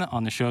Ann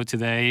on the show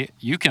today.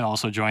 You can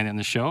also join in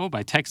the show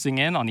by texting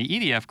in on the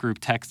EDF group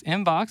text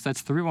inbox.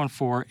 That's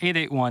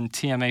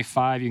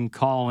 314-881-TMA5. You can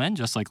call in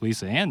just like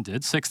Lisa Ann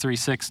did,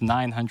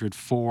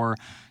 636-904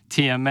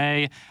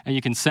 TMA, and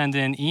you can send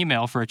in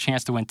email for a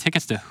chance to win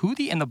tickets to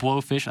Hootie and the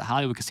Blowfish at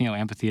Hollywood Casino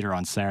Amphitheater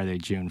on Saturday,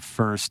 June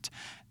 1st.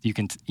 You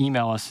can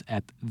email us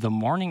at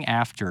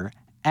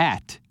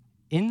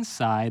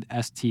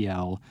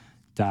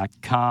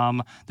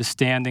themorningafter@InsideSTL.com. The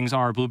standings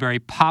are Blueberry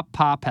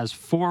Pop has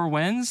 4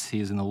 wins. He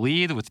is in the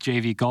lead with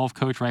JV Golf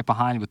Coach right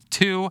behind with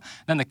 2.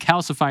 Then the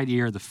Calcified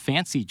Ear, the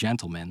Fancy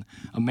Gentleman,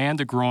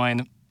 Amanda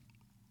Groin.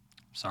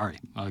 Sorry,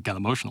 I got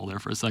emotional there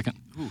for a second.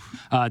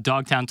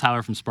 Dogtown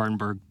Tyler from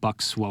Spartanburg,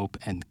 Buck Swope,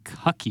 and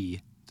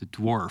Cucky the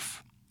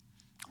Dwarf,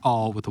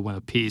 all with a win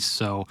apiece.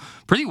 So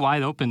pretty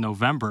wide open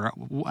November.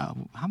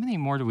 How many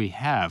more do we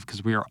have?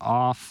 Because we are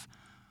off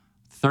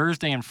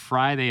Thursday and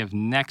Friday of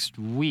next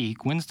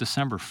week. When's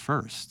December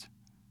 1st?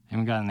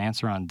 Haven't got an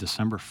answer on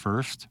December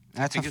 1st.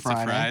 I think it's a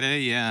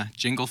Friday, yeah.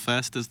 Jingle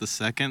Fest is the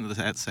 2nd,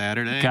 that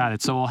Saturday. Got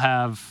it. So we'll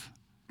have,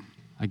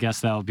 I guess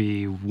that'll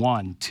be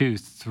 1, 2,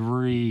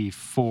 3,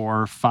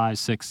 4, 5,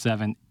 6,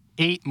 7,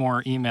 8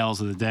 more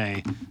emails of the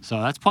day. So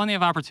that's plenty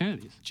of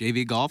opportunities.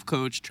 JV golf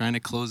coach trying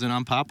to close in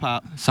on Pop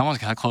Pop. Someone's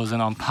got to close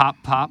in on Pop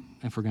Pop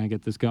if we're going to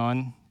get this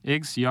going.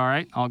 Iggs, you all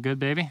right? All good,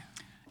 baby?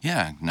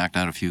 Yeah, knocked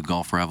out a few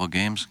golf rival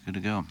games. Good to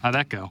go. How'd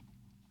that go?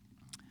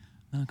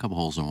 A couple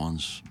holes in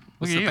ones.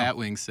 What's the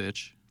Batwing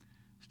sitch?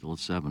 Still at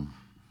 7.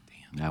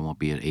 Damn. I won't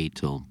be at 8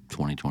 till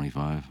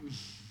 2025.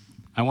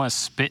 I want to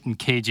spit in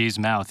KG's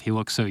mouth. He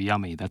looks so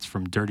yummy. That's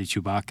from Dirty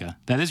Chewbacca.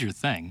 That is your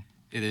thing.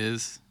 It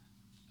is.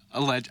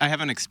 I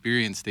haven't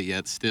experienced it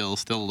yet. Still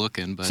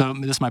looking. But so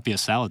this might be a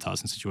salad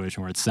tossing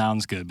situation where it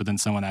sounds good, but then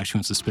someone actually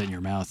wants to spit in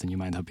your mouth, and you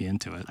might not be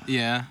into it.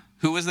 Yeah.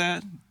 Who was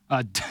that?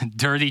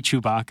 Dirty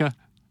Chewbacca.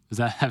 Does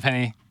that have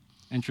any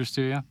interest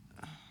to you?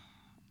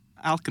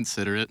 I'll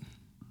consider it.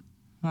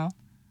 Well,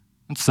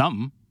 it's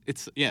something.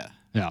 Yeah.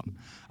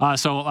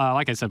 So,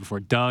 like I said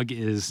before, Doug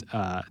is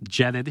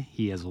jetted.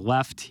 He has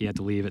left. He had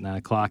to leave at 9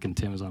 o'clock, and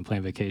Tim was on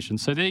plane vacation.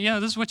 So,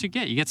 this is what you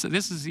get.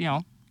 This is,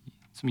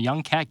 some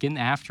young cat getting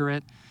after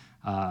it.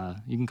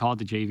 You can call it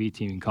the JV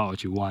team. You can call it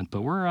what you want.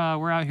 But we're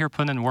out here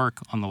putting in work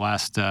on the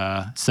last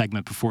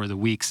segment before the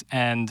week's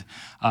end.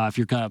 If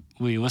you're going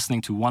to be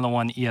listening to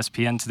 101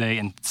 ESPN today,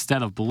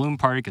 instead of Balloon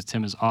Party, because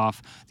Tim is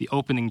off, the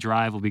opening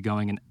drive will be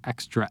going an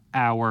extra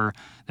hour.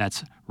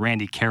 That's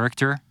Randy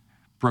Character,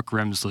 Brooke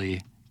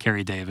Rimsley,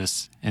 Kerry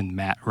Davis, and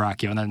Matt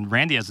Rocchio. And then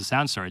Randy has a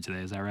sound story today.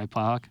 Is that right,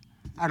 Plowhawk?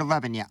 At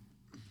 11, yeah.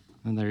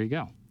 And there you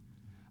go.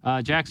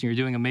 Jackson, you're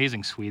doing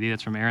amazing, sweetie.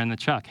 That's from Aaron the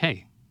Chuck.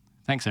 Hey,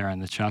 thanks, Aaron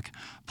the Chuck.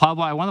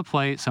 Pablo, I want to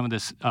play some of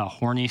this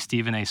horny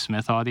Stephen A.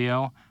 Smith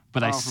audio,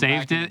 but I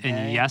saved it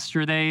in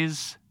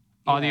yesterday's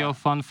audio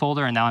fun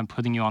folder, and now I'm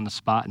putting you on the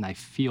spot, and I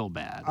feel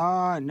bad.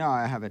 No,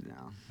 I have it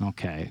now.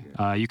 Okay.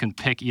 You can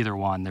pick either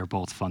one. They're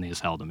both funny as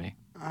hell to me.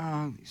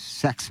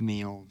 Sex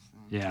meals.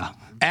 Yeah.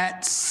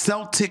 At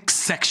Celtic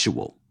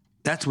Sexual.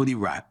 That's what he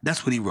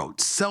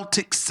wrote.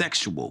 Celtic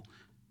Sexual.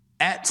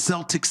 At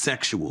Celtic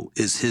Sexual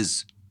is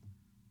his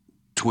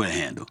Twitter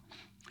handle.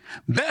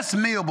 Best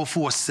meal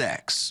before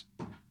sex.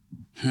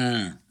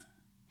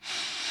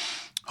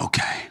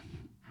 Okay.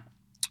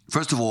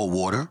 First of all,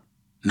 water,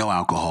 no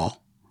alcohol.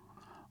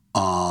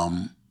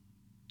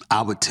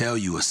 I would tell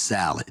you a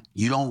salad.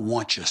 You don't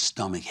want your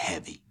stomach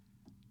heavy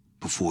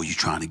before you're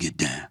trying to get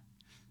down.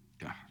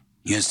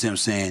 You understand what I'm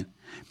saying?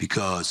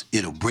 Because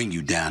it'll bring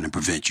you down and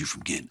prevent you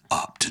from getting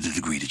up to the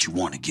degree that you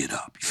want to get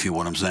up. You feel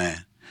what I'm saying?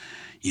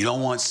 You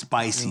don't want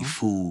spicy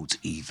foods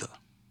either.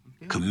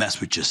 Could mess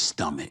with your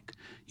stomach.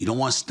 You don't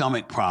want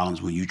stomach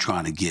problems when you're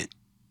trying to get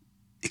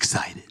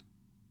excited.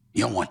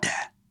 You don't want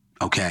that,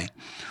 okay?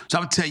 So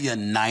I would tell you a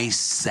nice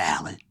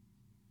salad.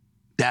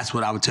 That's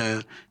what I would tell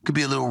you. Could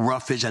be a little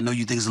roughish. I know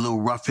you think it's a little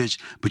roughish,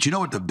 but you know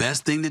what the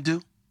best thing to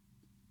do?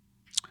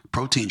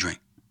 Protein drink.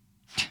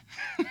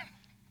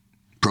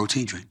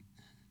 Protein drink.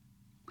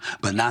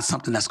 But not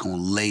something that's going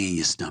to lay in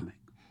your stomach.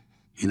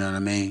 You know what I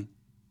mean?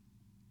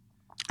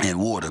 And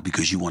water,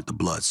 because you want the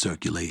blood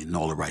circulating in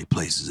all the right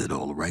places at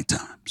all the right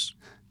times.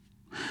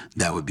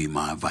 That would be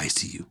my advice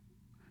to you.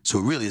 So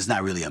really, it's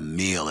not really a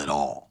meal at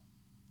all.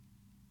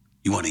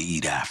 You want to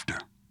eat after,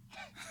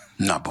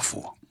 not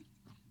before.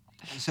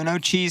 So no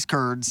cheese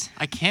curds.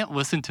 I can't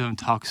listen to him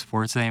talk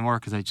sports anymore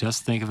because I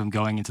just think of him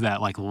going into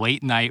that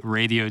late night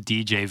radio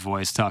DJ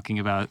voice talking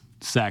about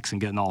sex and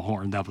getting all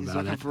horned up He's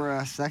about looking it. for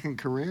a second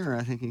career,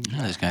 I think.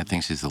 This guy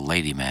thinks he's the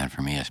lady man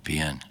from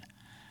ESPN.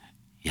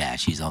 Yeah,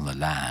 she's on the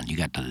line. You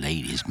got the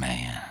ladies,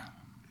 man.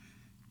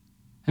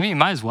 I mean, he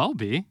might as well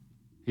be.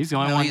 He's the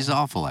only one. He's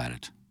awful at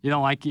it. You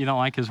don't like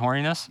his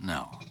horniness?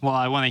 No. Well,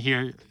 I want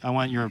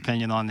your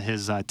opinion on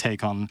his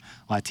take on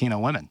Latino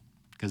women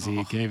because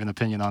he gave an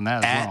opinion on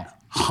that as well.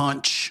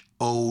 Hunch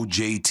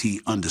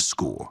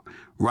OJT_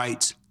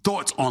 writes,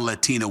 thoughts on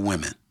Latina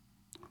women.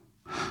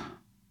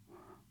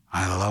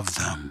 I love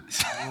them.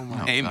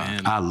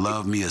 Amen. I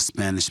love me a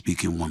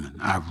Spanish-speaking woman.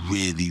 I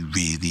really,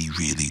 really,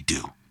 really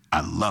do.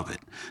 I love it.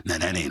 Now,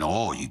 that ain't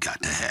all you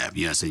got to have.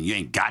 You know what I'm saying? You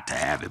ain't got to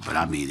have it, but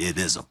I mean, it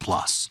is a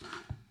plus.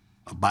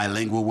 A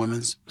bilingual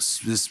woman,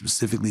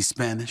 specifically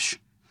Spanish,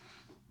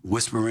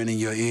 whispering in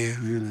your ear,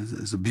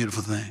 it's a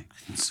beautiful thing.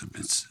 It's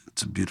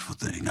a beautiful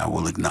thing. I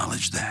will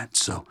acknowledge that.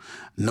 So,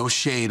 no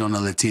shade on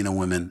the Latina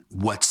women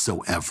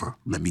whatsoever.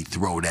 Let me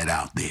throw that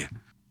out there.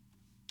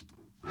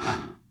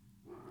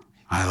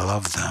 I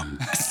love them.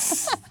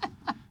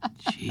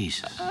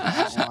 Jesus.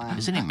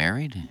 Isn't he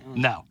married?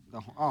 No.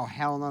 Oh,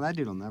 hell no. That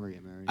dude will never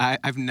get married.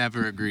 I've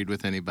never agreed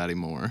with anybody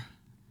more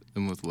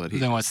than with what he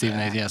Stephen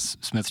A.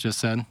 Smith just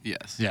said?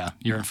 Yes. Yeah,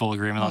 you're in full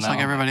agreement on that. It's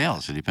like everybody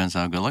else. It depends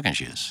how good looking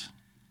she is.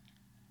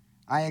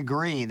 I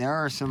agree. There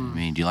are some... I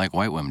mean, do you like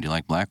white women? Do you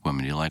like black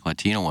women? Do you like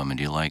Latino women?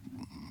 Do you like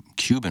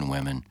Cuban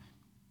women?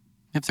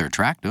 If they're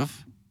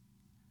attractive,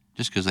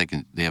 just because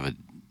they have a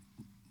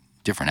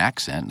different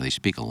accent, they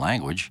speak a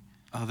language,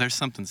 Oh, there's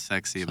something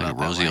sexy It's about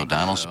like Rosie that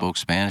O'Donnell though. spoke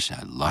Spanish.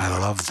 I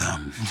love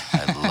them.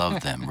 I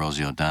love them.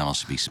 Rosie O'Donnell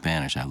speaks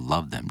Spanish. I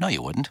love them. No,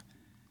 you wouldn't.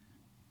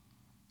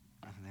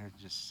 There's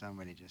just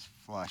somebody just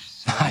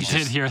flushed. I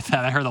did hear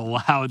that. I heard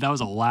that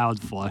was a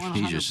loud flush.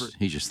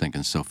 He's just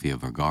thinking Sofia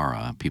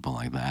Vergara, people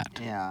like that.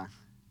 Yeah.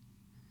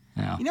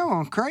 Yeah. You know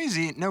what's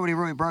crazy? Nobody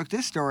really broke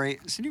this story.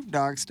 Snoop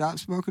Dogg stopped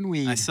smoking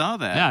weed. I saw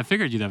that. Yeah, I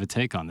figured you'd have a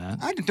take on that.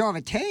 I don't have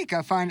a take.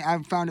 I found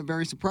it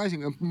very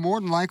surprising.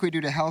 More than likely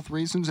due to health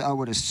reasons, I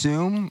would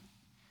assume.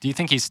 Do you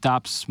think he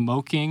stopped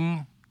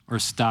smoking or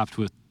stopped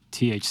with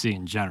THC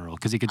in general?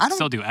 Because he could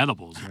still do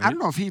edibles, right? I don't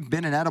know if he's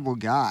been an edible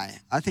guy.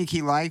 I think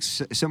he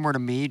likes, similar to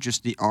me,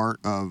 just the art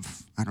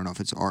of, I don't know if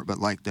it's art, but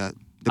like the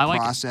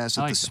process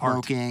of the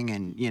smoking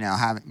and,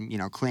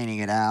 cleaning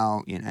it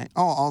out,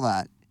 all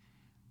that.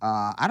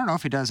 I don't know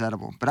if he does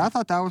edible, but I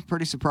thought that was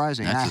pretty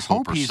surprising. That's and I his whole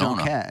hope he's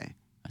persona. okay.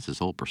 That's his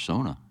whole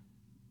persona.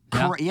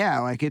 Yeah,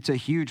 like it's a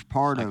huge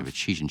part of. If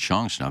Cheech and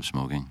Chong stopped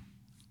smoking.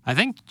 I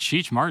think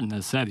Cheech Martin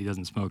has said he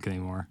doesn't smoke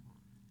anymore.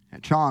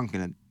 Tommy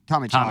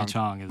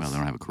Chong. Is. Well, they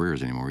don't have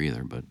careers anymore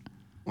either, but.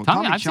 Well,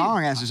 Tommy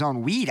Chong has his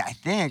own weed, I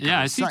think.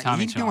 Yeah, I see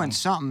Tommy He's Chong. doing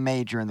something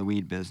major in the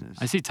weed business.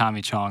 I see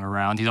Tommy Chong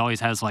around. He always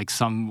has like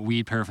some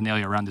weed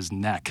paraphernalia around his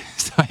neck,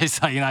 so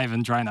it's like you're not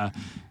even trying to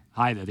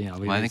hide it.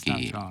 Well, I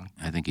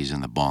think he's in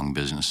the bong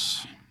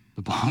business.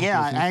 The bong.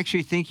 Yeah, business? I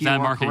actually think Is that a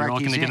you are market you're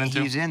correct. looking to get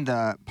into? He's in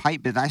the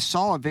pipe business. I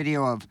saw a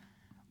video of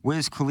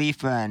Wiz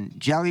Khalifa and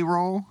Jelly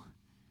Roll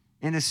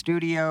in the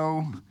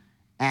studio,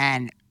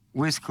 and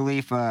Wiz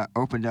Khalifa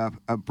opened up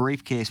a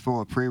briefcase full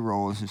of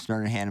pre-rolls and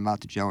started handing them out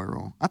to Jelly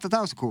Roll. I thought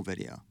that was a cool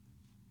video.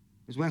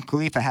 Because Wiz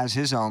Khalifa has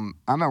his own.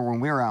 I remember when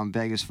we were out in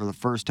Vegas for the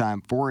first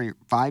time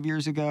 5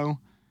 years ago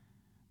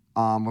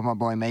with my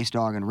boy Mace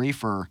Dog and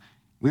Reefer.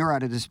 We were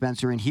at a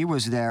dispensary, and he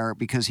was there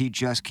because he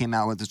just came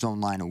out with his own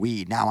line of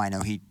weed. Now I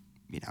know he,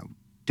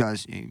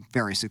 does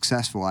very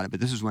successful at it, but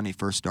this is when he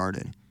first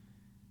started.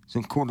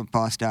 So cool to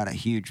bust out a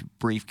huge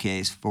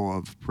briefcase full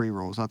of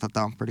pre-rolls. I thought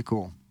that was pretty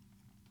cool.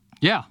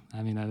 Yeah,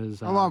 I mean that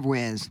is. I love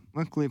Wiz.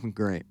 Wiz Khalifa,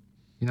 great.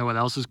 You know what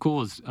else is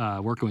cool is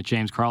working with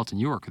James Carlton.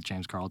 You work with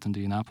James Carlton, do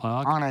you not,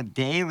 Plug? On a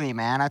daily,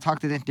 man. I talk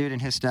to this dude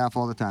and his staff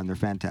all the time. They're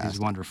fantastic. He's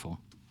wonderful.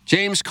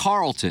 James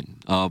Carlton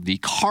of the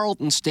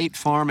Carlton State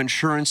Farm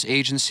Insurance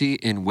Agency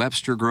in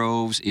Webster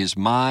Groves is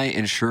my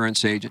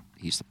insurance agent.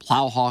 He's the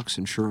Plowhawks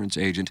insurance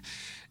agent,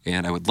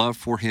 and I would love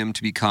for him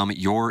to become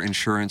your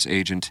insurance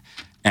agent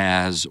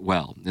as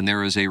well. And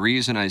there is a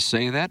reason I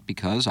say that,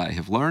 because I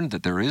have learned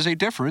that there is a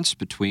difference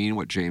between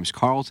what James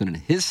Carlton and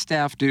his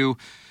staff do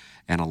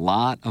and a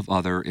lot of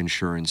other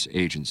insurance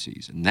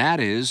agencies, and that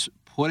is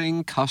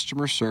putting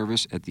customer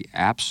service at the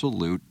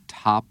absolute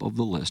top of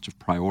the list of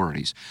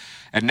priorities.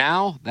 And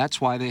now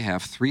that's why they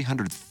have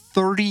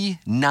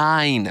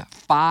 339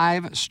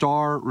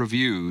 five-star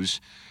reviews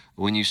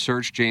when you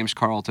search James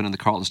Carlton and the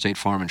Carlton State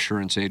Farm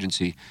Insurance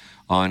Agency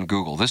on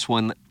Google. This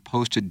one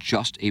posted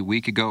just a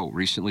week ago.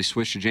 Recently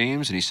switched to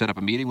James, and he set up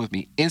a meeting with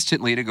me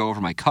instantly to go over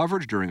my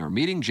coverage. During our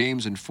meeting,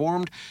 James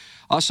informed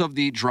us of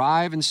the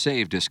Drive and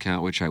Save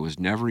discount, which I was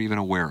never even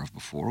aware of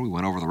before. We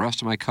went over the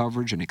rest of my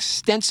coverage in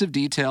extensive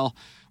detail,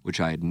 which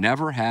I had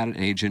never had an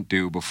agent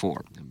do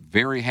before. I'm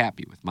very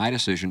happy with my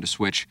decision to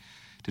switch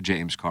to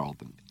James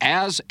Carlton,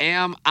 as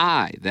am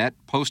I. That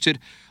posted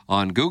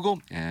on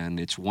Google, and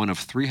it's one of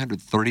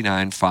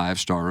 339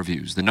 five-star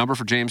reviews. The number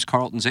for James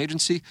Carlton's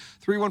agency,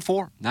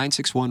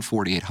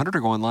 314-961-4800, or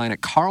go online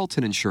at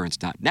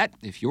carltoninsurance.net.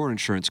 If your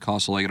insurance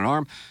costs a leg and an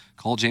arm,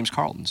 call James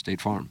Carlton,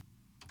 State Farm.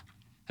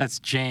 That's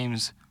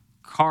James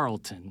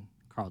Carlton,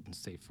 Carlton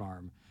State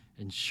Farm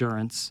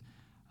Insurance.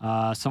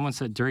 Someone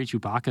said Dirty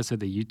Chewbacca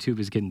said that YouTube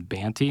is getting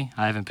banty.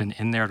 I haven't been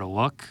in there to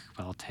look,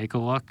 but I'll take a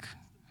look.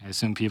 I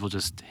assume people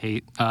just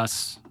hate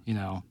us,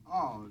 Oh,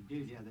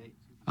 dude, yeah, they.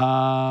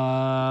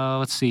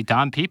 Let's see.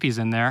 Don Peepy's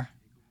in there.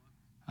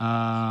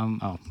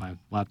 My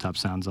laptop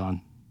sound's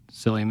on.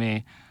 Silly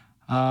me.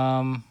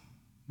 I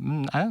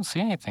don't see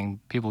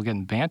anything. People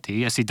getting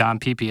banty. I see Don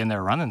Peepy in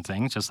there running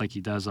things, just like he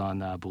does on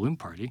Balloon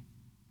Party.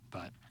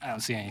 But I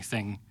don't see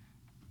anything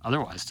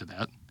otherwise to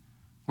that.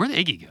 Where'd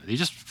Iggy go? Did he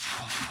just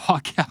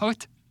walk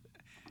out?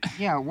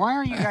 Yeah, why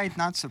are you guys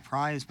not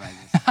surprised by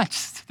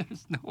this?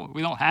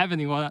 We don't have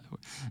anyone.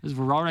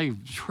 We're already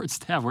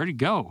short-staffed. Where'd he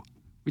go?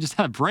 We just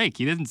had a break.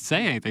 He didn't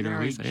say anything.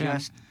 He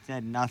just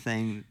said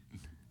nothing.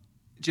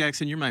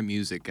 Jackson, you're my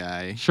music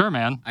guy. Sure,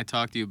 man. I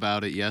talked to you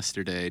about it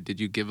yesterday. Did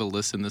you give a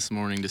listen this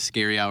morning to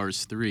Scary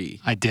Hours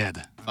 3? I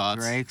did.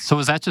 Thoughts? So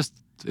was that just...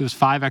 It was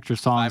 5 extra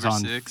songs 5 or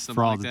on 6,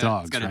 For All like the that.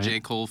 Dogs, It's got right? a J.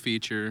 Cole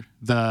feature.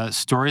 The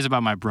Stories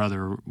About My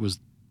Brother was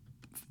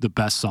the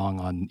best song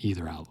on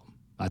either album.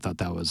 I thought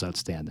that was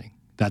outstanding.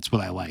 That's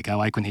what I like. I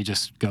like when he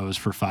just goes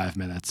for 5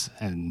 minutes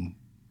and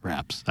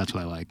raps. That's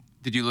what I like.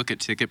 Did you look at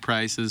ticket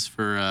prices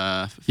for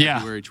Yeah.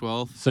 February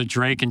 12th? So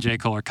Drake and J.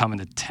 Cole are coming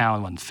to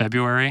town in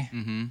February.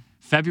 Mm-hmm.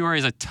 February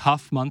is a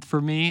tough month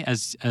for me.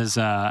 As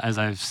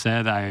I've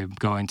said, I'm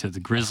going to the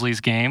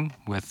Grizzlies game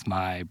with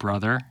my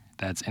brother.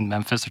 That's in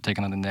Memphis. They're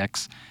taking on the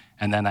Knicks.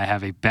 And then I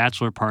have a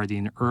bachelor party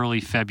in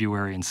early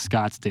February in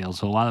Scottsdale.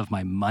 So a lot of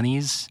my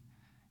monies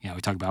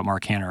we talked about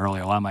Mark Hanna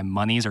earlier. A lot of my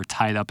monies are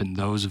tied up in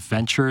those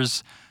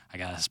ventures. I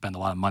got to spend a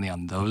lot of money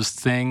on those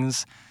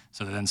things,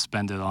 so to then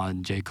spend it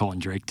on J. Cole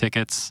and Drake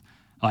tickets.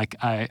 Like,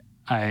 I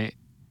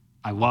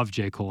love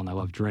J. Cole and I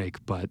love Drake,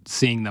 but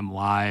seeing them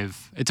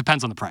live, it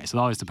depends on the price. It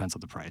always depends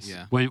on the price.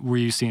 Yeah. Were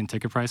you seeing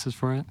ticket prices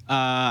for it?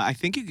 I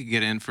think you could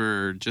get in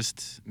for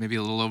just maybe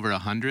a little over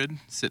 $100,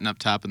 sitting up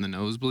top in the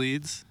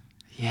nosebleeds.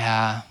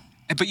 Yeah.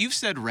 But you've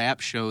said rap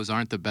shows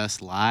aren't the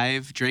best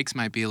live. Drake's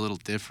might be a little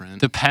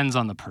different. Depends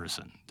on the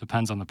person.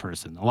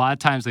 A lot of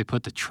times they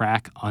put the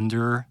track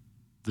under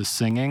the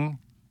singing,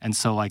 and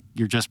so like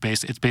it's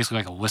basically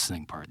like a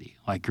listening party.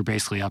 Like you're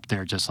basically up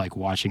there just like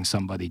watching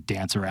somebody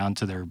dance around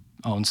to their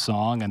own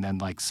song and then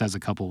like says a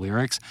couple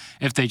lyrics.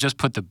 If they just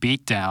put the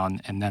beat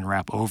down and then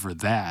rap over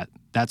that,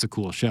 that's a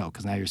cool show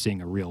because now you're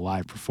seeing a real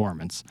live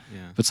performance.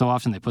 Yeah. But so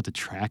often they put the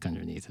track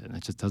underneath it and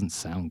it just doesn't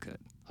sound good.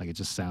 Like it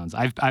just sounds.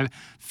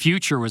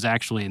 Future was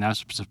actually, and that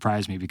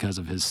surprised me because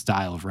of his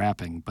style of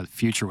rapping. But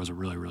Future was a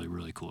really, really,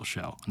 really cool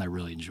show, and I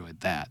really enjoyed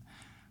that.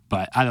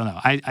 But I don't know.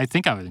 I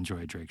think I would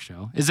enjoy a Drake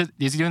show. Is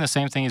he doing the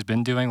same thing he's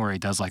been doing, where he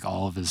does like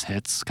all of his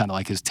hits, kind of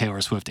like his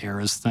Taylor Swift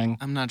eras thing?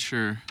 I'm not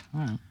sure.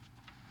 All right.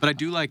 But I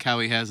do like how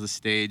he has the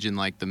stage in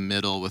like the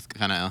middle with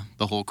kind of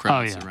the whole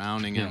crowd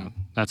surrounding him.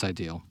 That's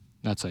ideal.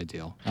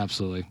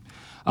 Absolutely.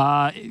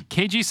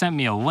 KG sent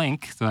me a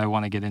link that I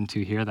want to get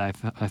into here that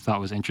I thought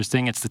was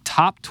interesting. It's the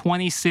top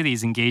 20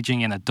 cities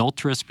engaging in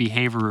adulterous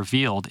behavior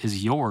revealed.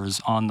 Is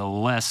yours on the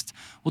list?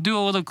 We'll do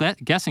a little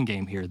guessing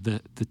game here.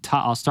 The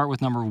top. I'll start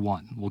with number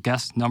 1. We'll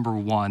guess number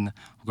 1.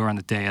 We'll go around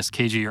the dais.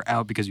 KG, you're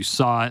out because you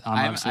saw it.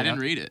 I didn't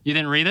read it. You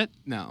didn't read it?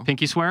 No.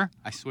 Pinky swear?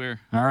 I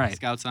swear. All right.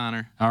 Scout's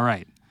honor. All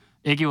right.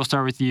 Iggy, we'll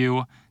start with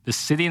you. The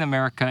city in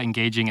America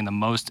engaging in the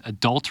most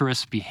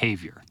adulterous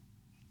behavior.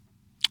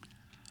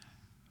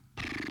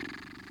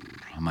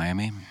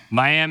 Miami.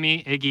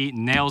 Iggy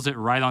nails it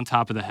right on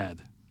top of the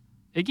head.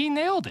 Iggy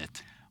nailed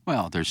it.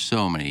 Well, there's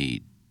so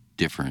many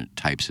different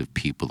types of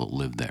people that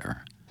live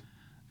there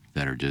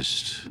that are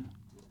just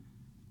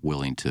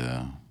willing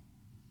to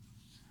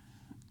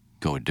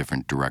go a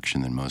different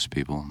direction than most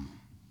people.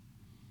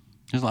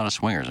 There's a lot of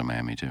swingers in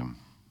Miami, too.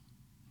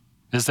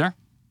 Is there?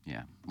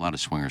 Yeah, a lot of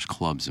swingers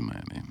clubs in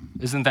Miami.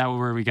 Isn't that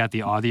where we got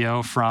the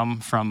audio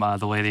from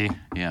the lady?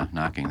 Yeah,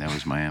 knocking. That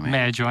was Miami.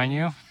 May I join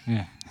you?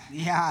 Yeah.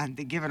 Yeah,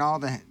 they're giving all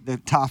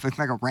the tough. It's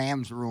like a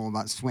Rams rule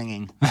about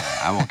swinging.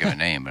 I won't give a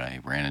name, but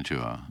I ran into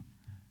a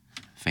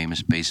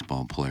famous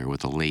baseball player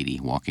with a lady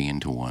walking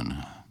into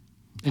one.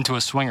 Into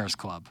a swingers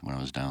club? When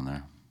I was down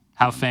there.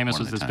 How famous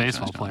was this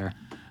baseball player?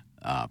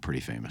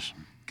 Pretty famous.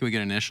 Can we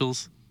get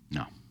initials?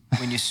 No.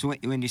 When you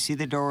see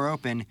the door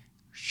open,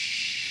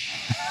 shh.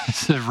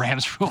 It's the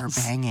Rams rules.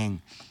 They're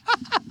banging.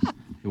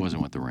 It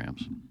wasn't with the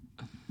Rams.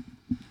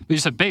 But you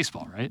said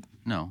baseball, right?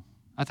 No.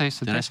 I thought you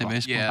said Did baseball. I say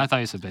baseball? Yeah. I thought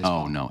you said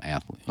baseball. Oh, no,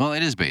 athlete. Well,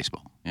 it is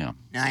baseball, yeah.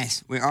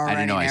 Nice. We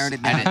already narrowed it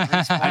I down.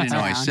 didn't know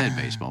I said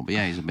baseball, but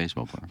yeah, he's a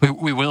baseball player.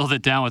 We whittled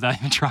it down without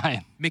even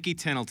trying. Mickey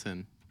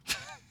Tindleton.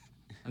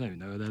 I don't even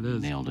know who that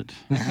is. Nailed it.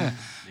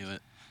 Knew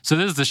it. So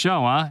this is the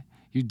show, huh?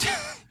 You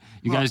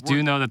guys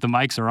do know that the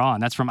mics are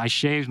on. That's from I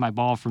shaved my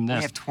ball from this.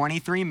 We have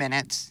 23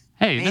 minutes.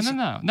 Hey,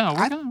 no.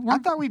 I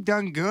thought we've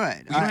done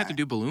good. We don't have to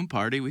do balloon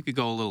party. We could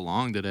go a little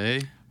long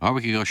today. Or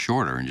we could go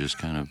shorter and just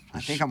kind of I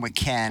think I'm with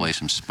Ken. play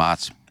some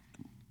spots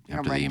I'm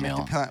after the ready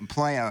email. to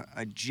play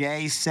a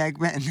J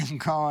segment and then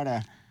call it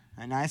a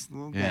nice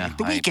little Yeah, day.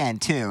 The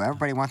weekend, too.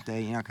 Everybody wants to,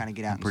 kind of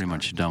get out. I'm pretty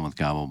much done with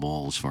Gobble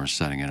Bowl as far as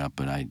setting it up,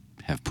 but I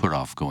have put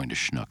off going to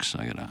Schnucks.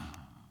 I got to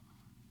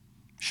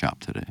shop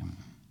today.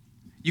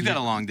 You got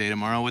a long day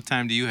tomorrow. What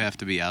time do you have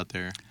to be out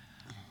there?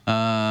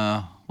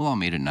 Well, I'll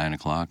meet at 9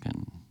 o'clock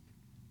and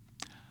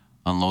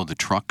unload the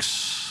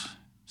trucks,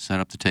 set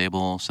up the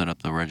table, set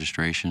up the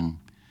registration,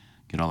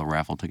 get all the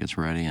raffle tickets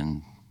ready,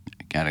 and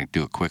I got to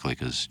do it quickly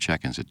because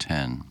check-in's at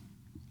 10.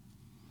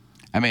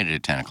 I made it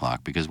at 10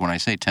 o'clock because when I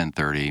say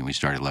 10:30 and we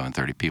start at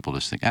 11:30, people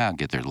just think, I'll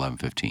get there at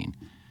 11:15.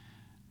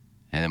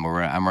 And then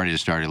I'm ready to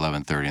start at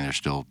 11:30, and there's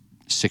still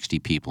 60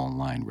 people in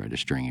line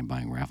registering and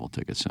buying raffle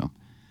tickets. So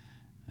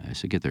I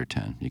said, get there at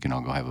 10. You can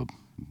all go have a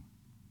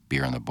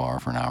beer in the bar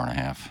for an hour and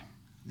a half.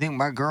 I think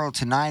my girl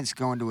tonight's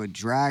going to a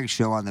drag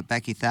show on the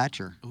Becky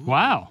Thatcher. Ooh.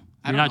 Wow.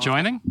 You're not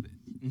joining?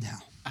 No.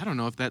 I don't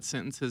know if that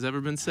sentence has ever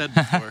been said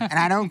before. And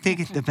I don't think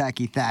it's the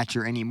Becky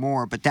Thatcher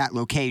anymore, but that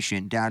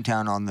location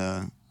downtown on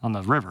the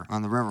river.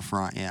 On the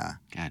riverfront, yeah.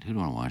 God, who'd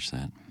want to watch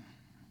that?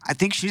 I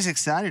think she's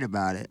excited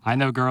about it. I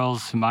know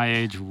girls my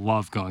age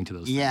love going to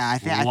those things. Yeah, I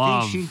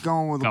think she's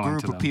going with a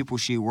group of people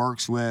she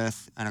works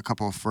with and a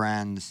couple of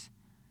friends.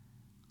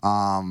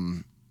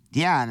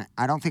 Yeah, and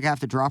I don't think I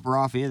have to drop her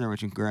off either,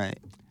 which is great.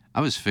 I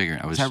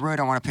really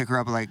don't want to pick her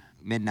up at like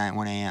midnight,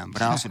 1 a.m.,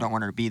 but I also don't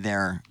want her to be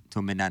there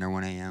till midnight or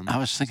 1 a.m. I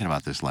was thinking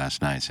about this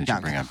last night since you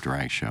bring up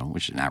drag show,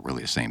 which is not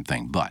really the same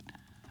thing, but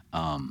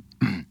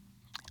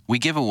we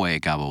give away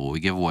at Gobble, we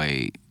give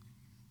away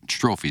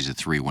trophies at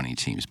 3 winning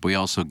teams, but we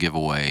also give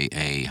away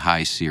a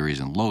high series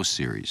and low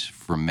series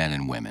for men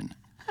and women.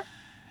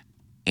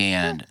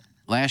 And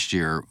last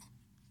year,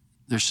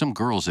 there's some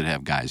girls that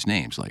have guys'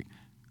 names like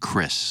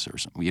Chris or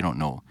something. You don't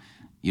know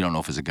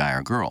if it's a guy or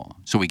a girl.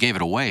 So we gave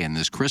it away, and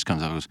this Chris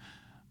comes out and goes,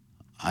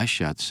 I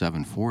shot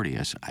 740.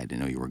 I said, I didn't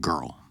know you were a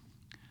girl.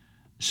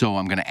 So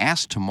I'm going to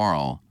ask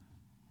tomorrow,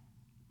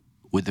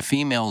 would the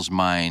females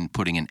mind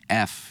putting an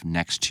F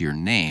next to your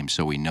name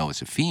so we know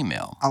it's a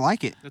female? I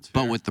like it.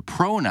 But with the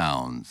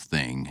pronoun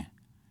thing,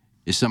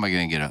 is somebody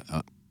going to get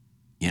a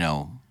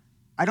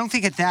I don't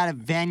think at that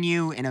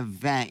venue, an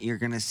event, you're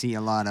going to see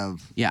a lot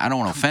of. Yeah, I don't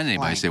want to offend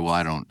anybody. Say, well,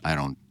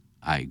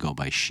 I go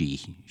by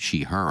she,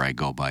 her. I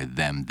go by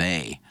them,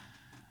 they.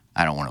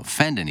 I don't want to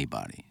offend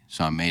anybody.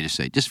 So I may just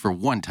say, just for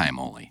one time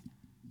only,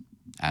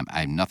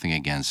 I have nothing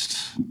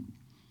against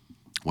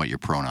what your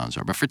pronouns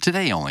are. But for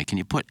today only, can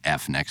you put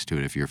F next to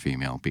it if you're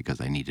female?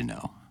 Because I need to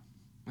know.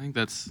 I think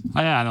that's.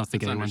 I don't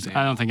think anyone's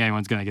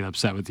going to get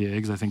upset with you,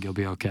 because I think you'll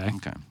be okay.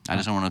 Okay. I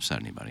just don't want to upset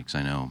anybody, because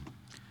I know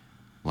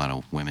a lot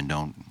of women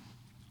don't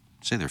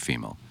say they're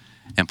female.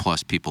 And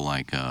plus, people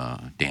like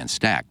Dan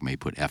Stack may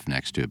put F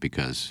next to it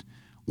because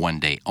one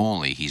day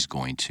only he's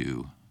going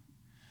to,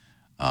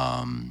 what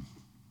am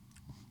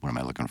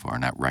I looking for?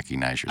 Not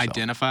recognize yourself.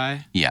 Identify?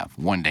 Yeah.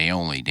 One day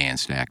only, Dan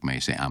Stack may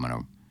say, I'm going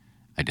to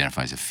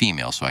identify as a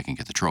female so I can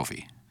get the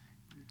trophy.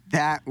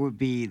 That would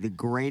be the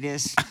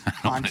greatest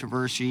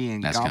controversy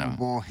in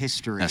Gobble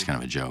history. That's kind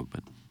of a joke,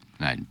 but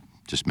I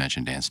just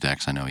mentioned Dan Stack,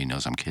 'cause I know he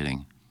knows I'm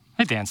kidding.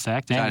 Hey, Dan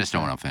Stack. I just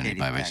don't want to offend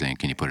anybody by saying,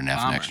 can you put an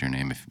F next to your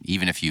name?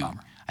 Even if you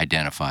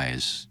identify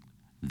as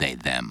they,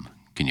 them,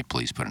 can you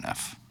please put an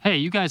F? Hey,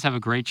 you guys have a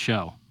great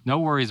show. No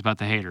worries about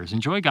the haters.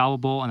 Enjoy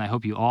Gobble, and I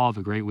hope you all have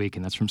a great week.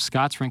 And that's from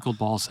Scott's Wrinkled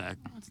Ballsack.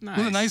 That's nice.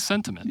 What a nice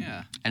sentiment.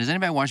 Yeah. And does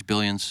anybody watch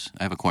Billions?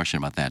 I have a question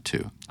about that,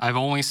 too. I've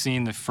only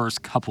seen the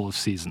first couple of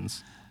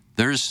seasons.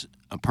 There's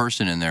a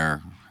person in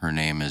there, her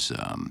name is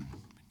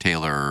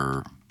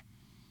Taylor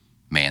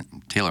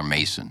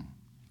Mason.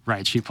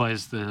 Right, she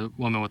plays the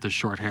woman with the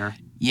short hair.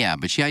 Yeah,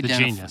 but she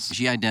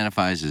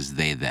identifies as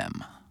they,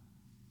 them.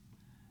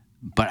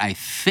 But I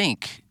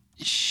think,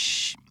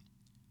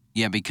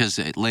 because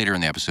later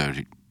in the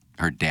episode,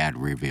 her dad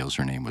reveals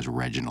her name was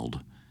Reginald.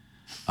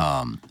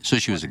 So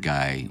she was a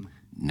guy,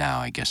 now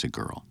I guess a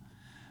girl.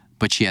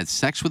 But she had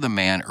sex with a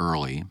man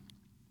early.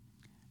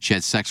 She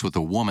had sex with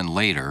a woman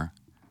later.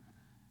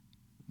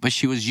 But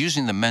she was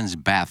using the men's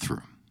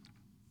bathroom.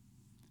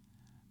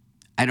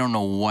 I don't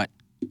know what.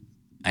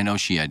 I know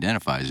she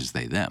identifies as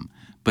they, them.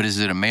 But is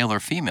it a male or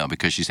female?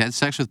 Because she's had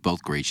sex with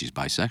both. Great, she's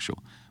bisexual.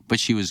 But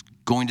she was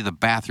going to the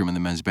bathroom in the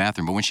men's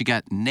bathroom. But when she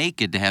got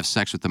naked to have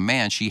sex with the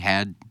man, she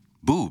had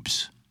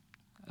boobs.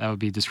 That would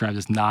be described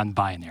as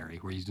non-binary,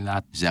 where you do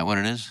not... Is that what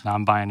it is?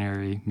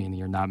 Non-binary, meaning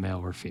you're not male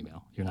or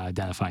female. You're not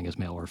identifying as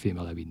male or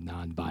female. That'd be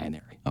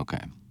non-binary.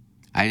 Okay.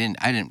 I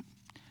didn't,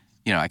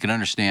 I can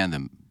understand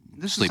them.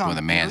 Sleeping with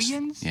a man,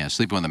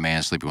 sleeping with a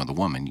man, sleeping with a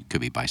woman, you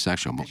could be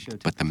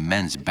bisexual. But the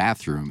men's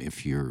bathroom,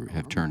 if you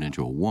have turned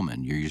into a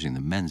woman, you're using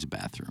the men's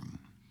bathroom.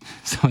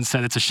 Someone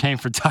said it's a shame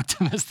for Doug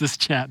to miss this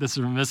chat. This is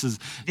from Mrs.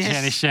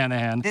 Jenny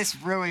Shanahan. This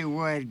really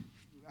would.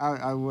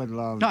 I would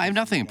love. No, I have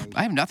nothing.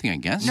 I have nothing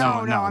against.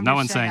 No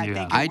one's saying you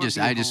have.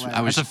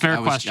 It's a fair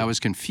question. I was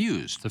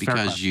confused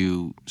because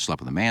you slept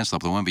with a man,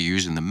 slept with a woman, but you're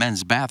using the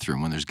men's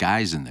bathroom when there's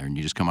guys in there, and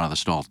you just come out of the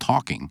stall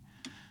talking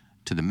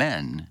to the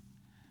men.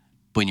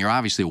 When you're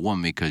obviously a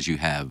woman because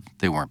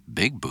they weren't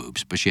big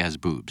boobs, but she has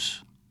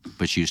boobs.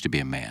 But she used to be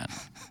a man.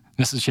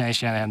 Mrs. Jenny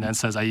Shanahan then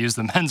says, I use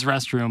the men's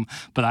restroom,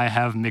 but I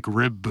have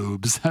McRib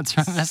boobs. That's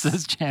from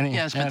Mrs. Jenny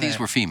Yes, Shanahan. but these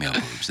were female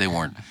boobs. They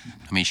weren't,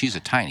 she's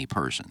a tiny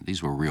person.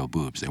 These were real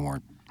boobs. They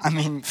weren't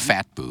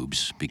fat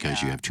boobs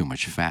because you have too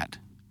much fat.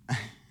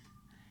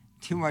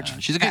 Too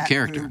much She's a good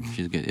character.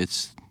 She's good.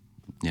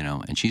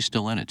 And she's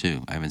still in it,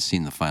 too. I haven't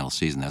seen the final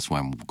season. That's why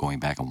I'm going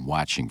back and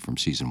watching from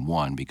season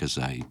 1 because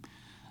I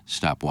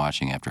stopped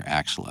watching after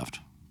Axe left.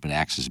 But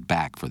Axe is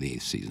back for the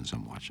 8th season, so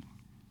I'm watching.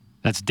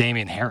 That's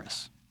Damian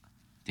Harris.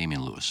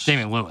 Damian Lewis.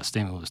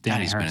 God,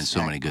 he's been in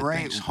so many good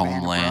things.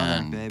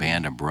 Homeland,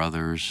 Band of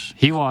Brothers,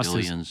 He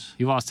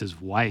lost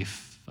his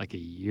wife like a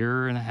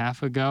year and a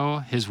half ago.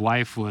 His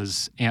wife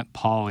was Aunt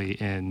Polly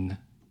in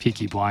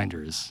Peaky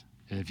Blinders.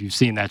 And if you've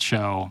seen that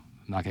show,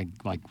 I'm not going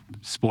to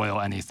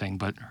spoil anything,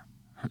 but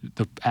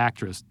the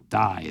actress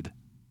died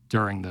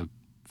during the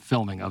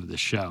filming of the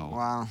show.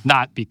 Wow.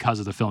 Not because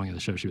of the filming of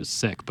the show. She was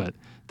sick, but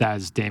that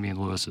is Damian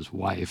Lewis's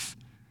wife.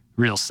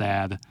 Real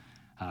sad.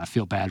 I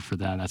feel bad for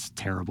them. That's a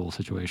terrible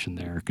situation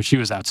there because she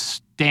was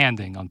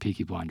outstanding on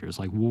Peaky Blinders,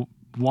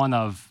 one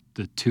of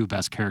the 2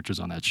 best characters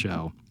on that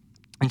show.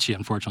 And she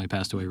unfortunately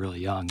passed away really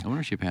young. I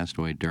wonder if she passed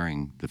away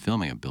during the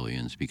filming of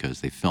Billions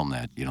because they filmed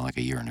that,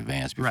 a year in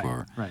advance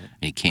before. Right. And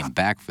he came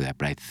back for that.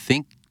 But I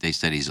think they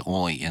said he's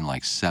only in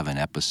 7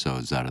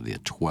 episodes out of the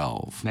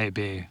 12.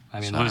 Maybe.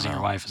 Losing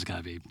your wife is going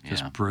to be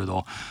just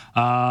brutal.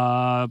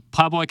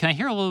 Plowboy, can I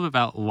hear a little bit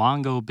about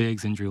Longo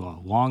Biggs injury law?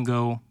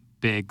 Longo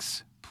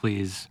Biggs,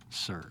 please,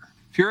 sir.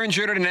 If you're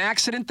injured in an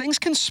accident, things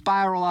can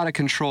spiral out of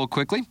control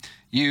quickly.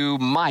 You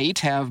might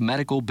have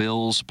medical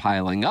bills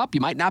piling up.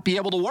 You might not be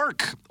able to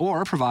work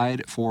or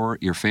provide for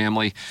your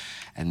family.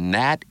 And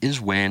that is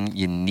when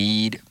you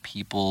need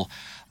people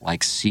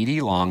like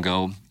C.D.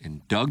 Longo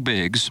and Doug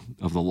Biggs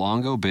of the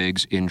Longo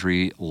Biggs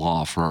Injury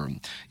Law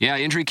Firm. Yeah,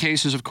 injury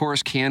cases, of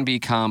course, can be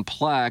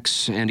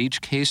complex, and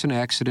each case and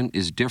accident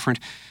is different.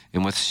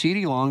 And with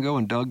C.D. Longo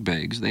and Doug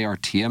Biggs, they are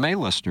TMA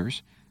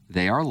listeners.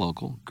 They are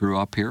local, grew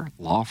up here,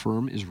 law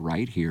firm is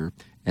right here,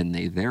 and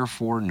they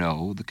therefore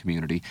know the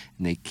community,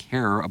 and they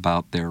care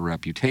about their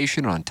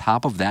reputation. On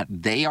top of that,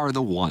 they are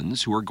the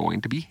ones who are going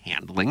to be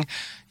handling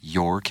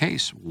your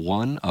case.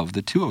 One of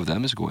the two of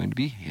them is going to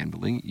be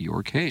handling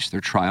your case.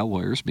 They're trial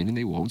lawyers, meaning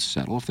they won't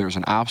settle if there's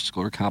an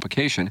obstacle or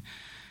complication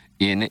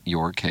in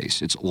your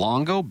case. It's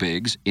Longo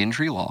Biggs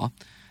Injury Law.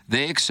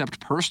 They accept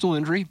personal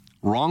injury,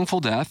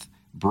 wrongful death,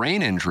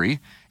 brain injury,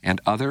 and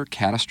other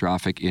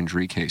catastrophic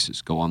injury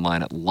cases. Go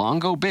online at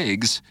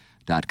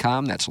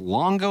longobiggs.com. That's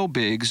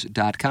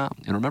longobiggs.com.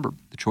 And remember,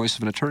 the choice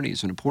of an attorney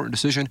is an important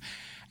decision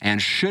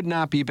and should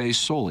not be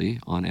based solely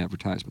on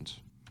advertisements.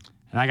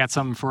 And I got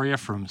something for you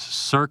from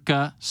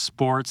Circa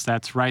Sports.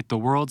 That's right, the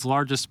world's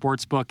largest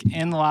sports book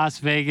in Las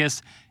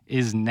Vegas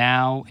is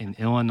now in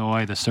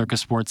Illinois. The Circa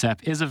Sports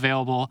app is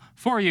available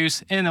for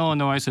use in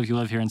Illinois. So if you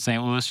live here in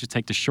St. Louis, just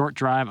take the short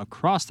drive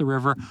across the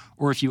river.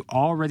 Or if you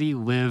already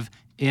live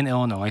in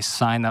Illinois,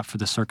 sign up for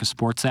the Circa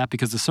Sports app,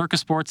 because the Circa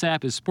Sports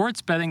app is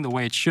sports betting the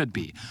way it should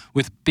be,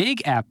 with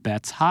big app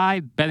bets, high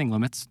betting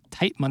limits,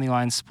 tight money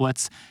line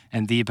splits,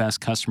 and the best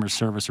customer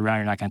service around.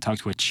 You're not going to talk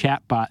to a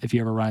chat bot if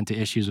you ever run into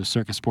issues with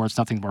Circa Sports.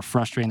 Nothing more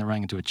frustrating than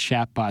running into a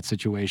chat bot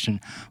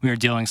situation when you're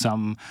dealing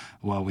something,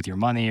 well, with your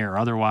money or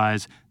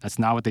otherwise. That's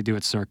not what they do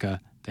at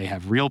Circa. They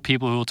have real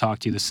people who will talk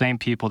to you, the same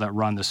people that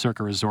run the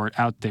Circa Resort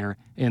out there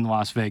in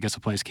Las Vegas, a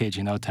place KG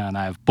and O-Town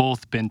I have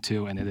both been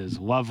to, and it is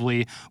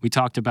lovely. We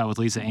talked about with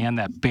Lisa Ann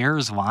that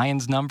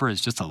Bears-Lions number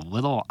is just a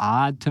little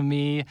odd to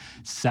me.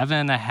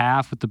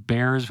 7.5 with the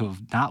Bears, who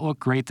have not looked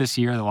great this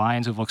year. The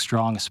Lions have looked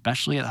strong,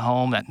 especially at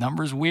home. That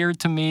number's weird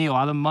to me. A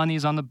lot of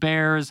money's on the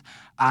Bears.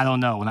 I don't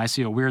know. When I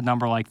see a weird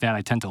number like that,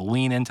 I tend to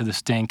lean into the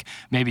stink.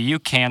 Maybe you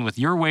can with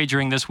your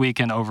wagering this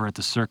weekend over at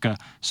the Circa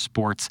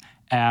Sports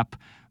app.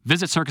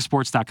 Visit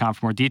circusports.com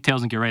for more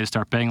details and get ready to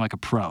start betting like a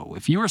pro.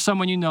 If you or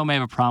someone you know may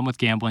have a problem with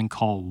gambling,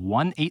 call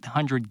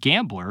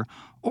 1-800-GAMBLER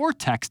or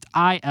text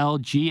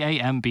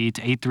ILGAMB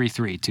to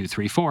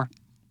 833-234.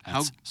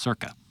 That's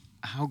Circa.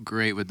 How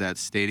great would that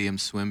stadium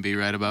swim be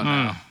right about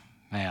now?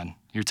 Man,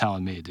 you're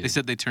telling me, dude. They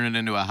said they turn it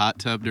into a hot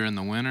tub during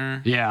the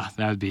winter. Yeah,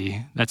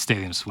 that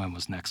stadium swim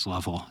was next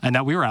level. And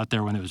that we were out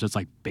there when it was just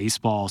like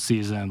baseball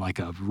season, like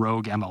a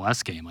rogue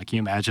MLS game. Like, can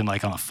you imagine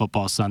like on a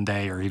football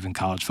Sunday or even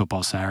college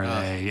football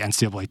Saturday,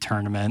 NCAA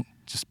tournament,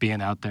 just being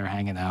out there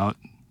hanging out.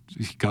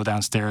 You could go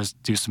downstairs,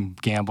 do some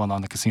gambling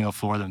on the casino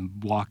floor, then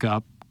walk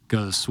up, go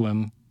to the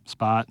swim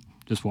spot,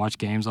 just watch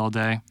games all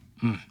day.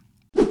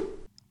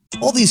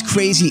 All these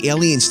crazy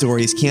alien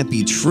stories can't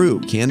be true,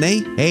 can they?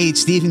 Hey,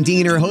 it's Stephen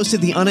Diener, host of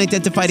the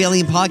Unidentified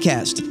Alien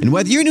Podcast. And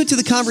whether you're new to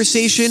the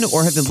conversation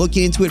or have been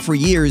looking into it for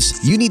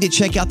years, you need to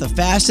check out the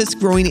fastest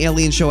growing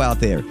alien show out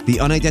there, the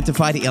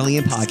Unidentified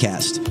Alien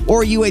Podcast,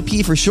 or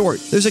UAP for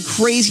short. There's a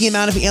crazy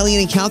amount of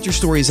alien encounter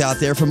stories out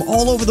there from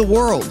all over the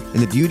world.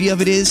 And the beauty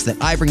of it is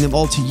that I bring them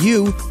all to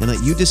you and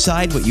let you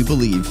decide what you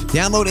believe.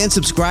 Download and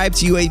subscribe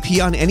to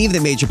UAP on any of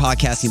the major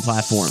podcasting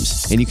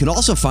platforms. And you can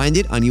also find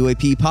it on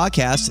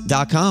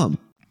UAPpodcast.com.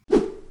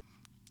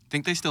 I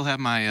think they still have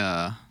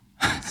my,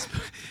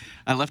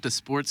 I left a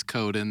sports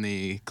coat in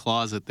the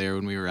closet there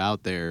when we were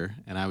out there,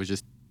 and I was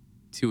just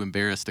too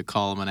embarrassed to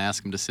call them and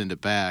ask them to send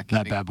it back.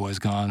 That bad boy's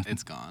gone.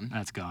 It's gone.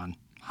 That's gone.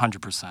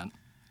 100%.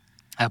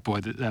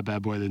 That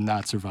bad boy did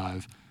not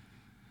survive.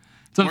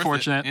 It's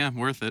unfortunate. Yeah,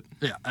 worth it.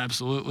 Yeah,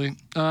 absolutely.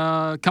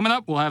 Coming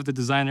up, we'll have the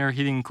Design Air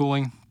Heating and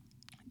Cooling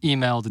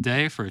email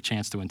today for a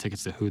chance to win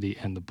tickets to Hootie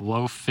and the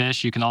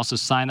Blowfish. You can also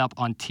sign up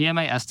on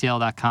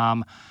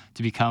TMASTL.com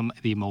to become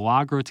the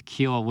Milagro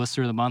Tequila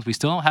Listener of the Month. We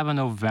still don't have a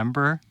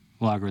November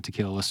Milagro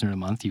Tequila Listener of the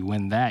Month. You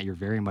win that, you're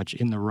very much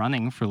in the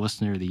running for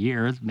Listener of the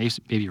Year.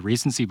 Maybe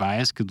recency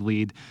bias could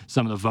lead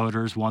some of the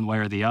voters one way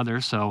or the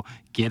other, so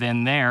get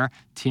in there.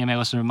 TMA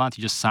Listener of the Month,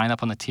 you just sign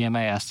up on the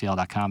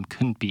TMASTL.com.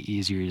 Couldn't be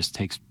easier. It just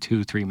takes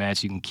 2-3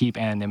 minutes. You can keep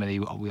anonymity.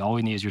 All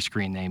we need is your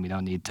screen name. We're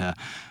not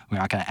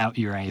going to out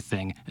you or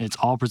anything. It's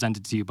all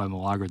presented to you by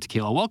Milagro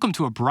Tequila. Welcome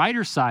to a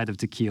brighter side of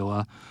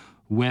tequila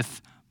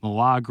with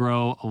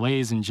Milagro.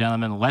 Ladies and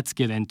gentlemen, let's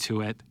get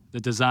into it. The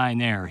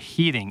Design Air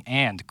Heating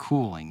and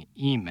Cooling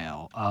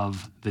email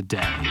of the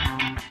day.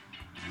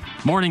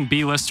 Morning,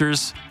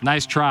 B-listers.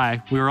 Nice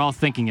try. We were all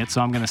thinking it,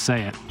 so I'm going to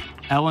say it.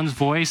 Ellen's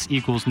voice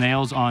equals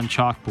nails on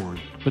chalkboard.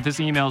 But this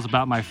email is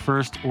about my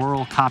first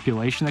oral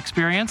copulation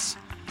experience.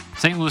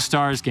 St. Louis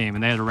Stars game,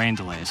 and they had a rain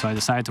delay, so I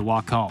decided to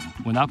walk home.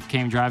 When up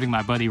came driving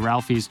my buddy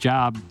Ralphie's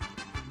job,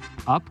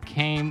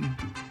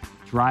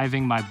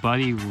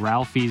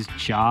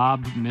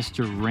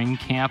 Mr.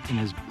 Ringcamp in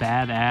his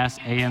badass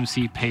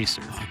AMC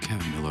Pacer. Oh,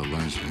 Kevin Miller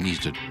learns he needs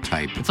to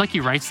type. It's like he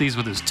writes these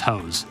with his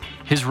toes.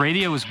 His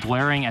radio was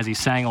blaring as he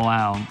sang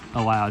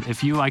aloud.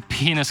 If you like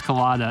penis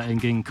colada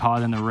and getting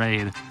caught in the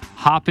raid,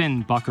 hop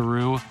in,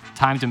 buckaroo.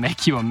 Time to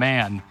make you a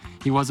man.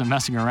 He wasn't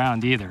messing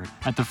around either.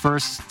 At the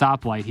first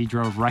stoplight, he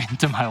drove right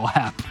into my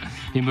lap.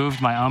 He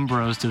moved my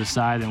Umbros to the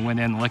side and went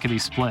in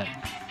lickety-split.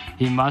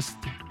 He must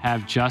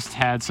have just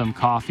had some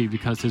coffee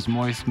because his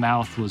moist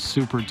mouth was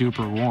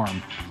super-duper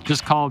warm.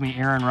 Just called me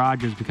Aaron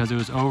Rodgers because it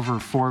was over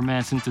 4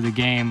 minutes into the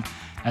game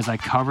as I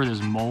covered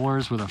his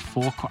molars with a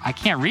full... I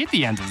can't read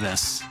the end of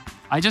this.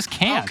 I just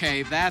can't.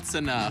 Okay, that's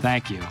enough.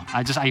 Thank you.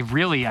 I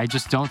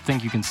just don't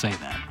think you can say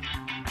that.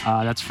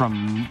 That's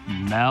from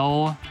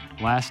Mel,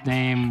 last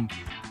name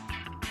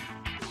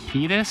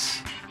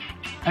Ketis.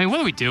 I mean, what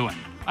are we doing?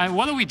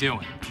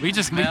 We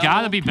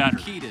gotta be better.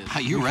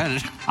 You read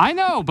it. I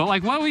know, but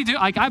like, what do we do?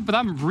 But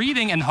I'm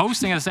reading and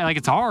hosting and say like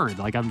it's hard.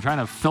 Like I'm trying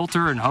to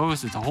filter and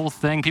host. It's a whole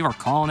thing. People are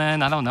calling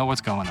in. I don't know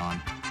what's going on.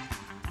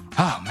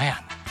 Oh man.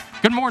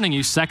 Good morning,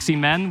 you sexy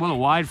men. What a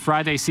wide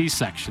Friday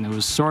C-section. It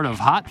was sort of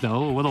hot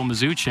though. A little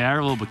Mizzou chatter,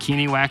 a little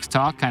bikini wax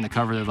talk, kind of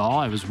covered it all.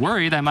 I was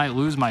worried I might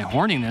lose my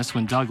horniness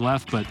when Doug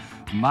left, but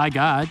my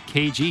God,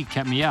 KG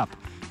kept me up.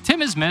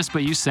 Tim is missed,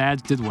 but you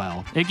Sads did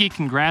well. Iggy,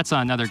 congrats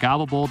on another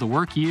Gobble Bowl. The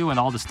work you and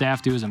all the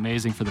staff do is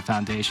amazing for the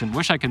foundation.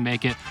 Wish I could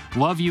make it.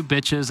 Love you,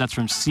 bitches. That's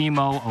from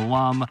SEMO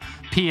alum.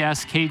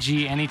 P.S.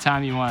 KG,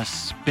 anytime you want to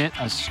spit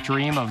a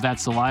stream of that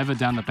saliva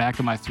down the back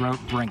of my throat,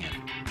 bring it.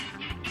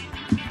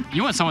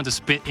 You want someone to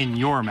spit in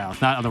your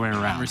mouth, not other way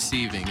around. I'm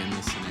receiving in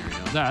this scenario.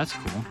 Yeah, that's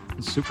cool.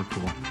 That's super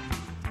cool.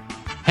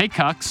 Hey,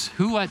 Cucks,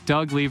 who let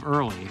Doug leave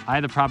early? I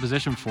had a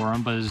proposition for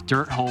him, but his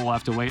dirt hole will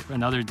have to wait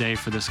another day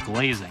for this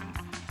glazing.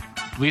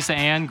 Lisa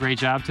Ann, great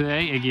job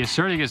today. Iggy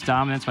asserting his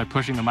dominance by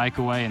pushing the mic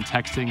away and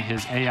texting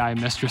his AI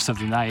mistress of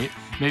the night.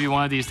 Maybe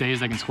one of these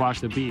days I can squash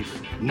the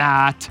beef.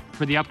 Not.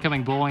 For the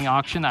upcoming bowling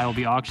auction, I will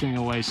be auctioning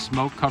away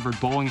smoke-covered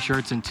bowling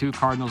shirts and 2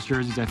 Cardinals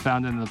jerseys I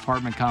found in an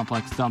apartment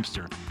complex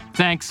dumpster.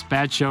 Thanks.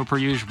 Bad show per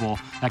usual.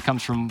 That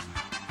comes from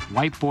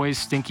White Boy's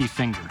Stinky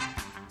Finger.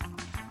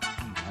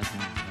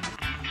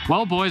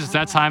 Well, boys, it's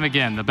that time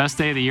again. The best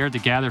day of the year to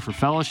gather for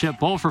fellowship,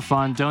 bowl for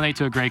fun, donate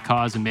to a great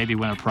cause, and maybe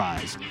win a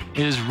prize.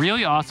 It is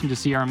really awesome to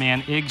see our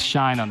man Iggs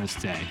shine on this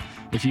day.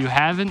 If you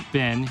haven't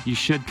been, you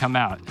should come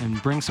out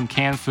and bring some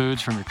canned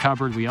foods from your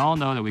cupboard. We all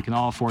know that we can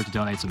all afford to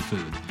donate some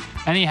food.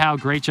 Anyhow,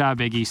 great job,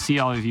 Iggy. See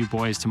all of you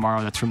boys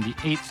tomorrow. That's from the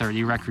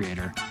 8:30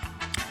 Recreator.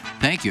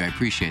 Thank you. I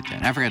appreciate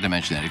that. I forgot to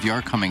mention that. If you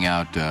are coming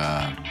out,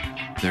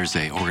 there's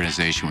an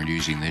organization we're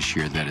using this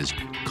year that is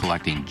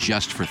collecting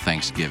just for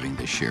Thanksgiving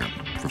this year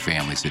for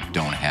families that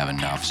don't have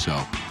enough. So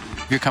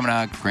if you're coming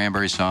out,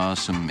 cranberry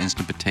sauce, some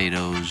instant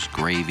potatoes,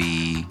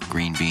 gravy,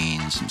 green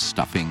beans, some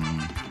stuffing,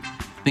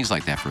 things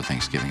like that for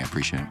Thanksgiving. I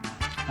appreciate it.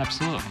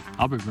 Absolutely.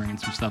 I'll be bringing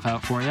some stuff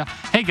out for you.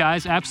 Hey,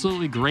 guys,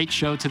 absolutely great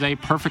show today.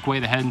 Perfect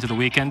way to head into the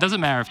weekend. Doesn't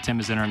matter if Tim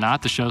is in or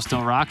not. The show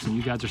still rocks, and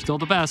you guys are still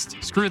the best.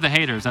 Screw the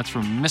haters. That's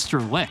from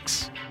Mr.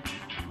 Licks.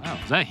 Wow,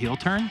 is that a heel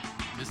turn?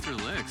 Mr.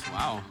 Licks,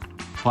 wow.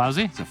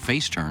 Plowsy? It's a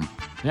face turn.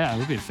 Yeah, it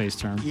would be a face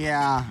turn.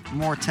 Yeah,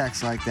 more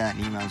texts like that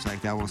and emails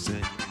like that, we'll see.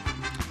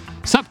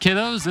 Sup,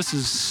 kiddos? This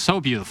is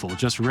so beautiful.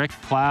 Just Rick,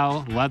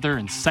 Plow, Leather,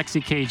 and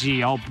Sexy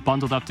KG all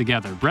bundled up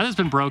together. Bread has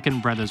been broken,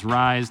 bread has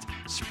rised.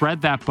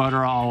 Spread that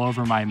butter all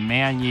over my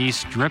man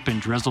yeast. Drip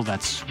and drizzle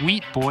that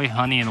sweet boy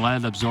honey and let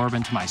it absorb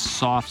into my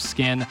soft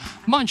skin.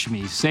 Munch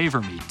me,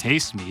 savor me,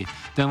 taste me.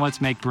 Then let's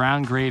make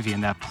brown gravy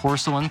in that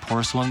porcelain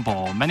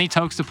bowl. Many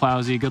tokes to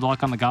Plowsy. Good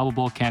luck on the Gobble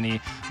Bowl,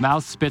 Kenny.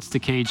 Mouth spits to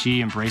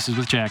KG, embraces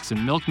with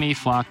Jackson. Milk me,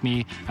 flock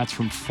me. That's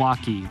from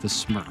Flocky the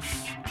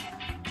Smurf.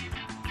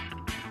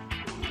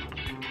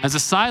 As a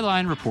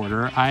sideline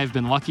reporter, I have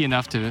been lucky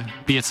enough to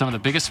be at some of the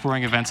biggest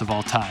sporting events of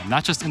all time.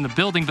 Not just in the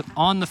building, but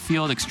on the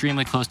field,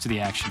 extremely close to the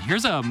action.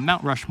 Here's a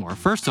Mount Rushmore.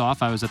 First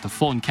off, I was at the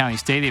Fulton County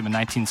Stadium in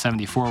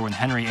 1974 when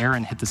Henry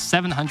Aaron hit the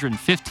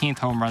 715th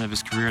home run of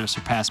his career to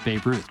surpass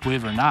Babe Ruth.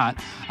 Believe it or not,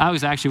 I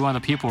was actually one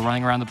of the people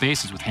running around the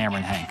bases with Hammer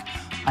and Hank.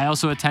 I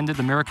also attended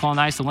the Miracle on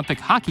Ice Olympic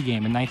hockey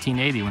game in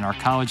 1980 when our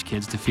college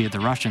kids defeated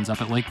the Russians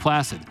up at Lake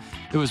Placid.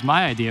 It was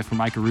my idea for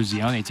Mike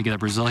Ruzioni to get a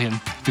Brazilian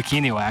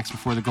bikini wax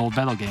before the gold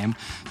medal game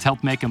to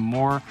help make him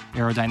more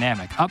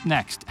aerodynamic. Up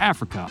next,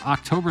 Africa,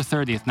 October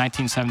 30th,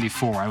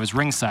 1974. I was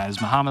ringside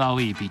as Muhammad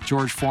Ali beat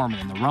George Foreman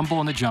in the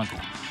Rumble in the Jungle.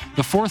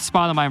 The fourth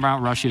spot on my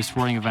Mount Rushmore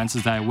sporting events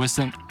is that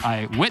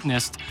I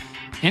witnessed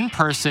in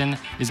person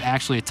is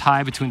actually a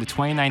tie between the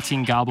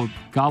 2019 Gobble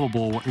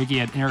Bowl, where Iggy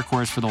had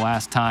intercourse for the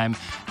last time,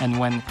 and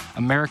when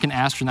American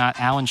astronaut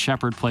Alan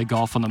Shepard played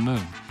golf on the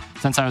moon.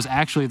 Since I was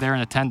actually there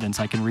in attendance,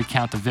 I can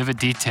recount the vivid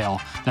detail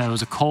that it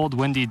was a cold,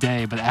 windy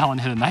day, but Alan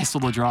hit a nice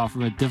little draw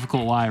from a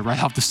difficult lie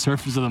right off the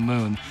surface of the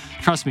moon.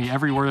 Trust me,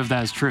 every word of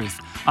that is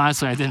truth.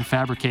 Honestly, I didn't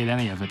fabricate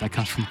any of it. That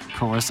comes from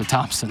Carissa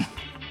Thompson.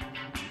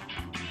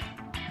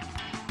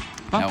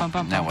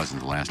 That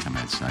wasn't the last time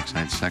I had sex. I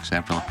had sex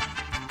after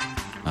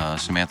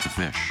Samantha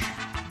Fish.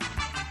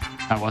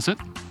 How was it?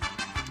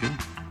 Good.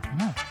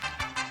 Yeah.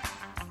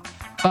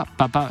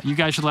 You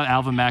guys should let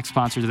Alvin Mack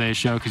sponsor today's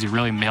show because he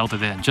really mailed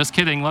it in. Just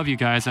kidding. Love you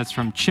guys. That's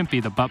from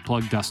Chimpy the Butt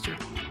Plug Duster.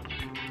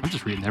 I'm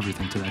just reading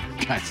everything today.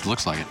 It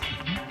looks like it.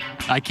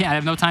 I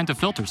have no time to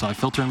filter, so I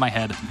filter in my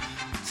head.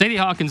 Sadie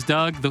Hawkins,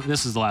 Doug,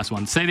 this is the last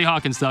one. Sadie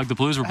Hawkins, Doug, the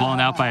Blues were blown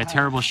out by a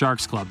terrible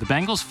Sharks club. The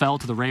Bengals fell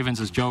to the Ravens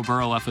as Joe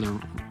Burrow left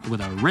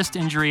with a wrist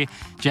injury.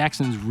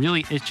 Jackson's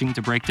really itching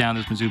to break down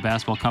this Mizzou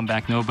basketball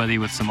comeback. Nobody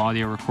with some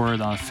audio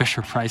recorded on a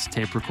Fisher-Price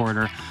tape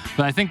recorder.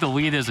 But I think the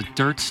lead is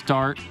dirt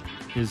start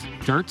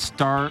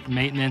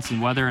maintenance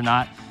and whether or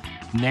not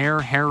Nair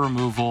hair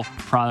removal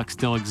products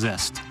still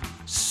exist.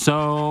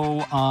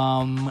 So,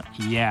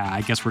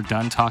 I guess we're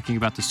done talking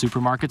about the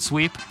supermarket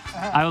sweep.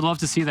 I would love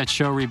to see that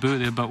show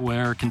rebooted, but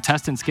where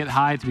contestants get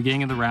high at the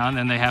beginning of the round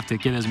and they have to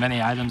get as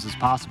many items as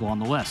possible on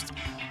the list.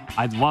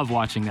 I'd love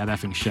watching that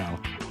effing show.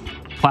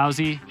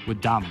 Plowsy would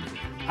dominate.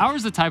 Ours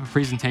is the type of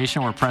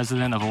presentation where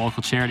president of a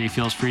local charity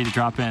feels free to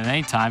drop in at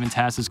any time and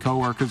task his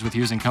coworkers with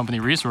using company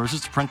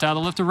resources to print out a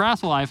lift of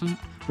raffle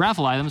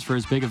items for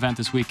his big event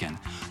this weekend.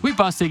 We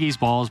bust Iggy's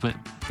balls, but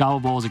Gobble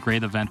Bowl is a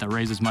great event that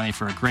raises money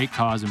for a great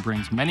cause and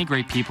brings many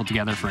great people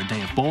together for a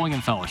day of bowling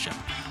and fellowship.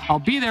 I'll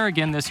be there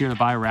again this year to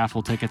buy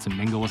raffle tickets and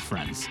mingle with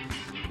friends.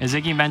 As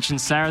Iggy mentioned,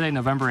 Saturday,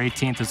 November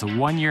 18th is the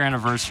 1-year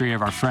anniversary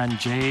of our friend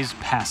Jay's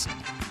passing.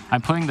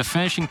 I'm putting the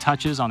finishing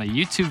touches on a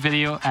YouTube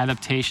video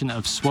adaptation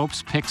of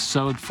Swope's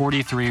Pixode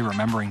 43,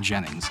 Remembering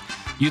Jennings,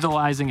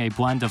 utilizing a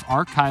blend of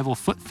archival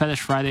Foot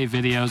Fetish Friday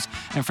videos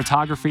and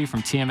photography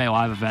from TMA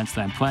live events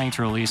that I'm planning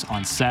to release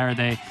on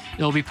Saturday.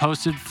 It'll be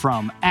posted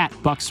from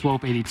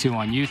 @BuckSwope82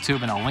 on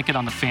YouTube, and I'll link it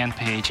on the fan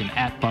page and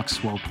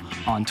 @BuckSwope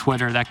on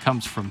Twitter. That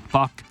comes from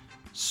Buck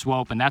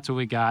Swope, and that's what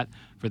we got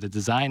for the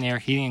Design Air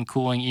Heating and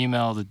Cooling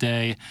email of the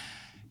day.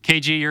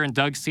 KG, you're in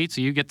Doug's seat,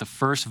 so you get the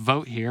first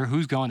vote here.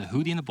 Who's going to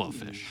Hootie and the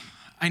Blowfish?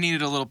 I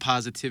needed a little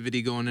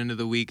positivity going into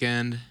the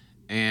weekend,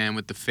 and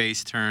with the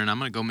face turn, I'm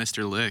going to go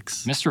Mr.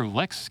 Licks. Mr.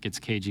 Licks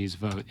gets KG's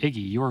vote.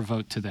 Iggy, your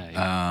vote today.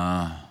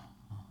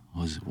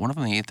 Was one of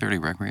them the 830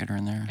 Recreator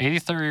in there?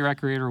 830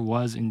 Recreator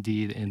was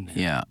indeed in there.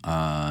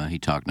 Yeah, he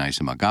talked nice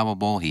about Gobble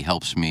Bowl. He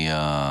helps me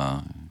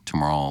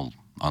tomorrow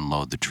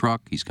unload the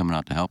truck. He's coming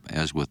out to help,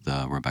 as with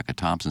Rebecca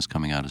Thompson's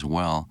coming out as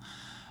well.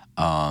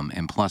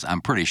 And plus,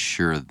 I'm pretty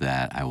sure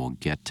that I will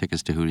get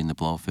tickets to Hootie and the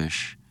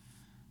Blowfish.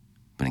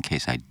 But in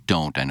case I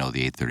don't, I know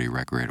the 830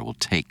 Recreator will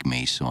take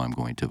me, so I'm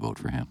going to vote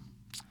for him.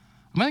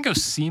 I'm going to go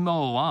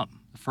SEMO alum.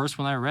 The first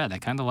one I read. I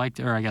kind of liked,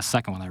 or I guess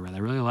second one I read. I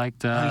really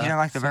liked... you didn't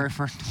like the very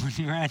first one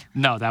you read?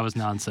 No, that was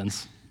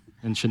nonsense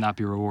and should not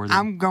be rewarded.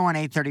 I'm going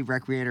 830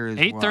 Recreator as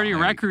 830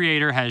 well.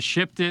 Recreator has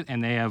shipped it,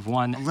 and they have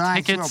won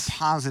tickets a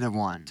positive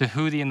one. to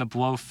Hootie and the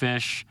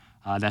Blowfish.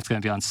 That's going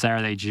to be on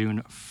Saturday,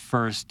 June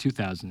 1st,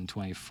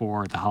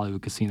 2024 at the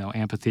Hollywood Casino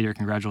Amphitheater.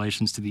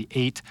 Congratulations to the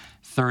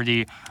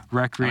 830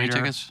 Recreator. How many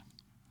tickets?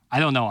 I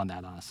don't know on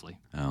that, honestly.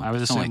 Oh, I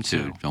would assume only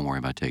 2. Don't worry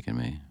about taking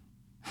me.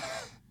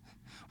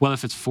 Well,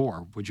 if it's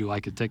 4, would you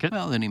like a ticket?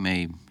 Well, then he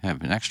may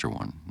have an extra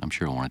one. I'm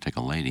sure he'll want to take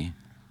a lady.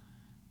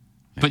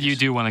 But you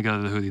do want to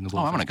go to the Hootie and the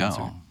Blowfish? Oh, I'm going to go.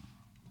 concert.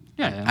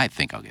 Yeah, I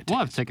think I'll get tickets. We'll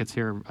have tickets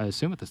here, I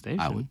assume, at the station.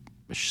 I would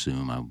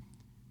assume.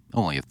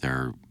 Only if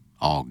they're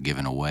all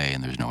given away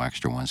and there's no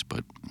extra ones.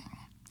 But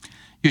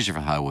usually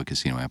for Hollywood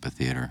Casino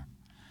Amphitheater,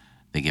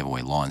 they give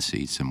away lawn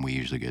seats, and we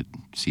usually get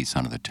seats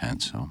under the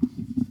tent. So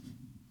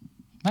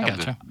I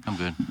gotcha. I'm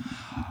good.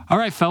 All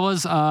right,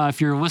 fellas,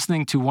 if you're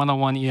listening to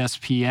 101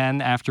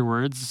 ESPN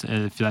afterwards,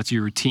 if that's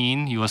your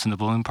routine, you listen to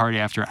Balloon Party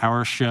after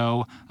our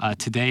show.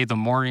 Today,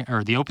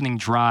 the opening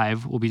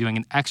drive, we'll be doing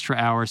an extra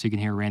hour so you can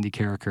hear Randy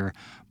Carricker,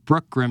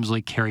 Brooke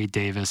Grimsley, Kerry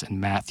Davis, and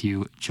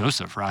Matthew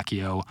Joseph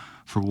Rocchio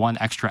for 1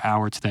 extra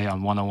hour today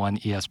on 101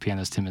 ESPN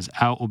as Tim is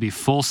out. We'll be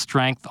full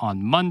strength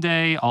on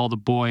Monday. All the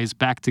boys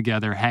back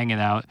together, hanging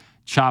out,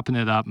 chopping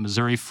it up.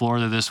 Missouri,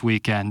 Florida this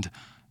weekend.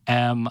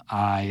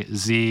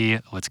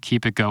 MIZ. Let's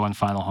keep it going.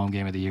 Final home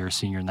game of the year,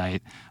 senior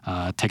night.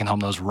 Taking home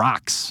those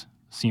rocks.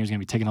 Seniors going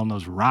to be taking home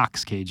those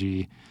rocks,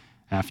 KG,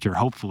 after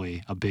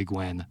hopefully a big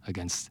win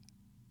against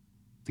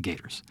the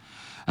Gators.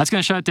 That's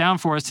going to shut it down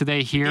for us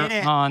today here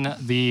on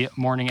the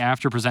Morning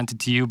After, presented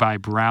to you by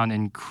Brown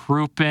and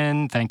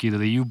Crouppen. Thank you to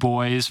the U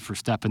boys for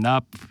stepping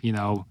up. You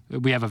know,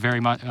 we have a very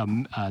much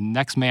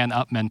next man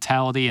up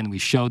mentality, and we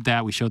showed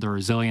that. We showed the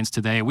resilience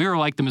today. We were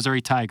like the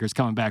Missouri Tigers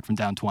coming back from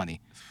down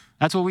 20.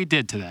 That's what we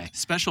did today.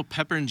 Special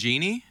pepper and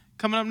genie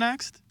coming up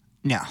next?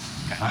 No.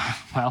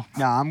 Well.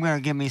 No, I'm going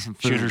to give me some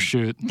food. Shoot or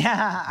shoot.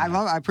 Yeah,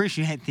 I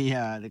appreciate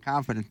the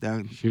confidence,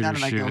 though.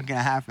 Sounded like it was going to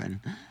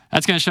happen.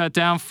 That's going to shut it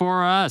down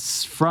for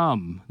us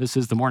this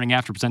is the Morning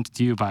After, presented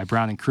to you by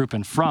Brown and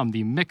Crouppen from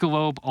the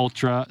Michelob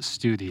Ultra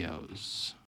Studios.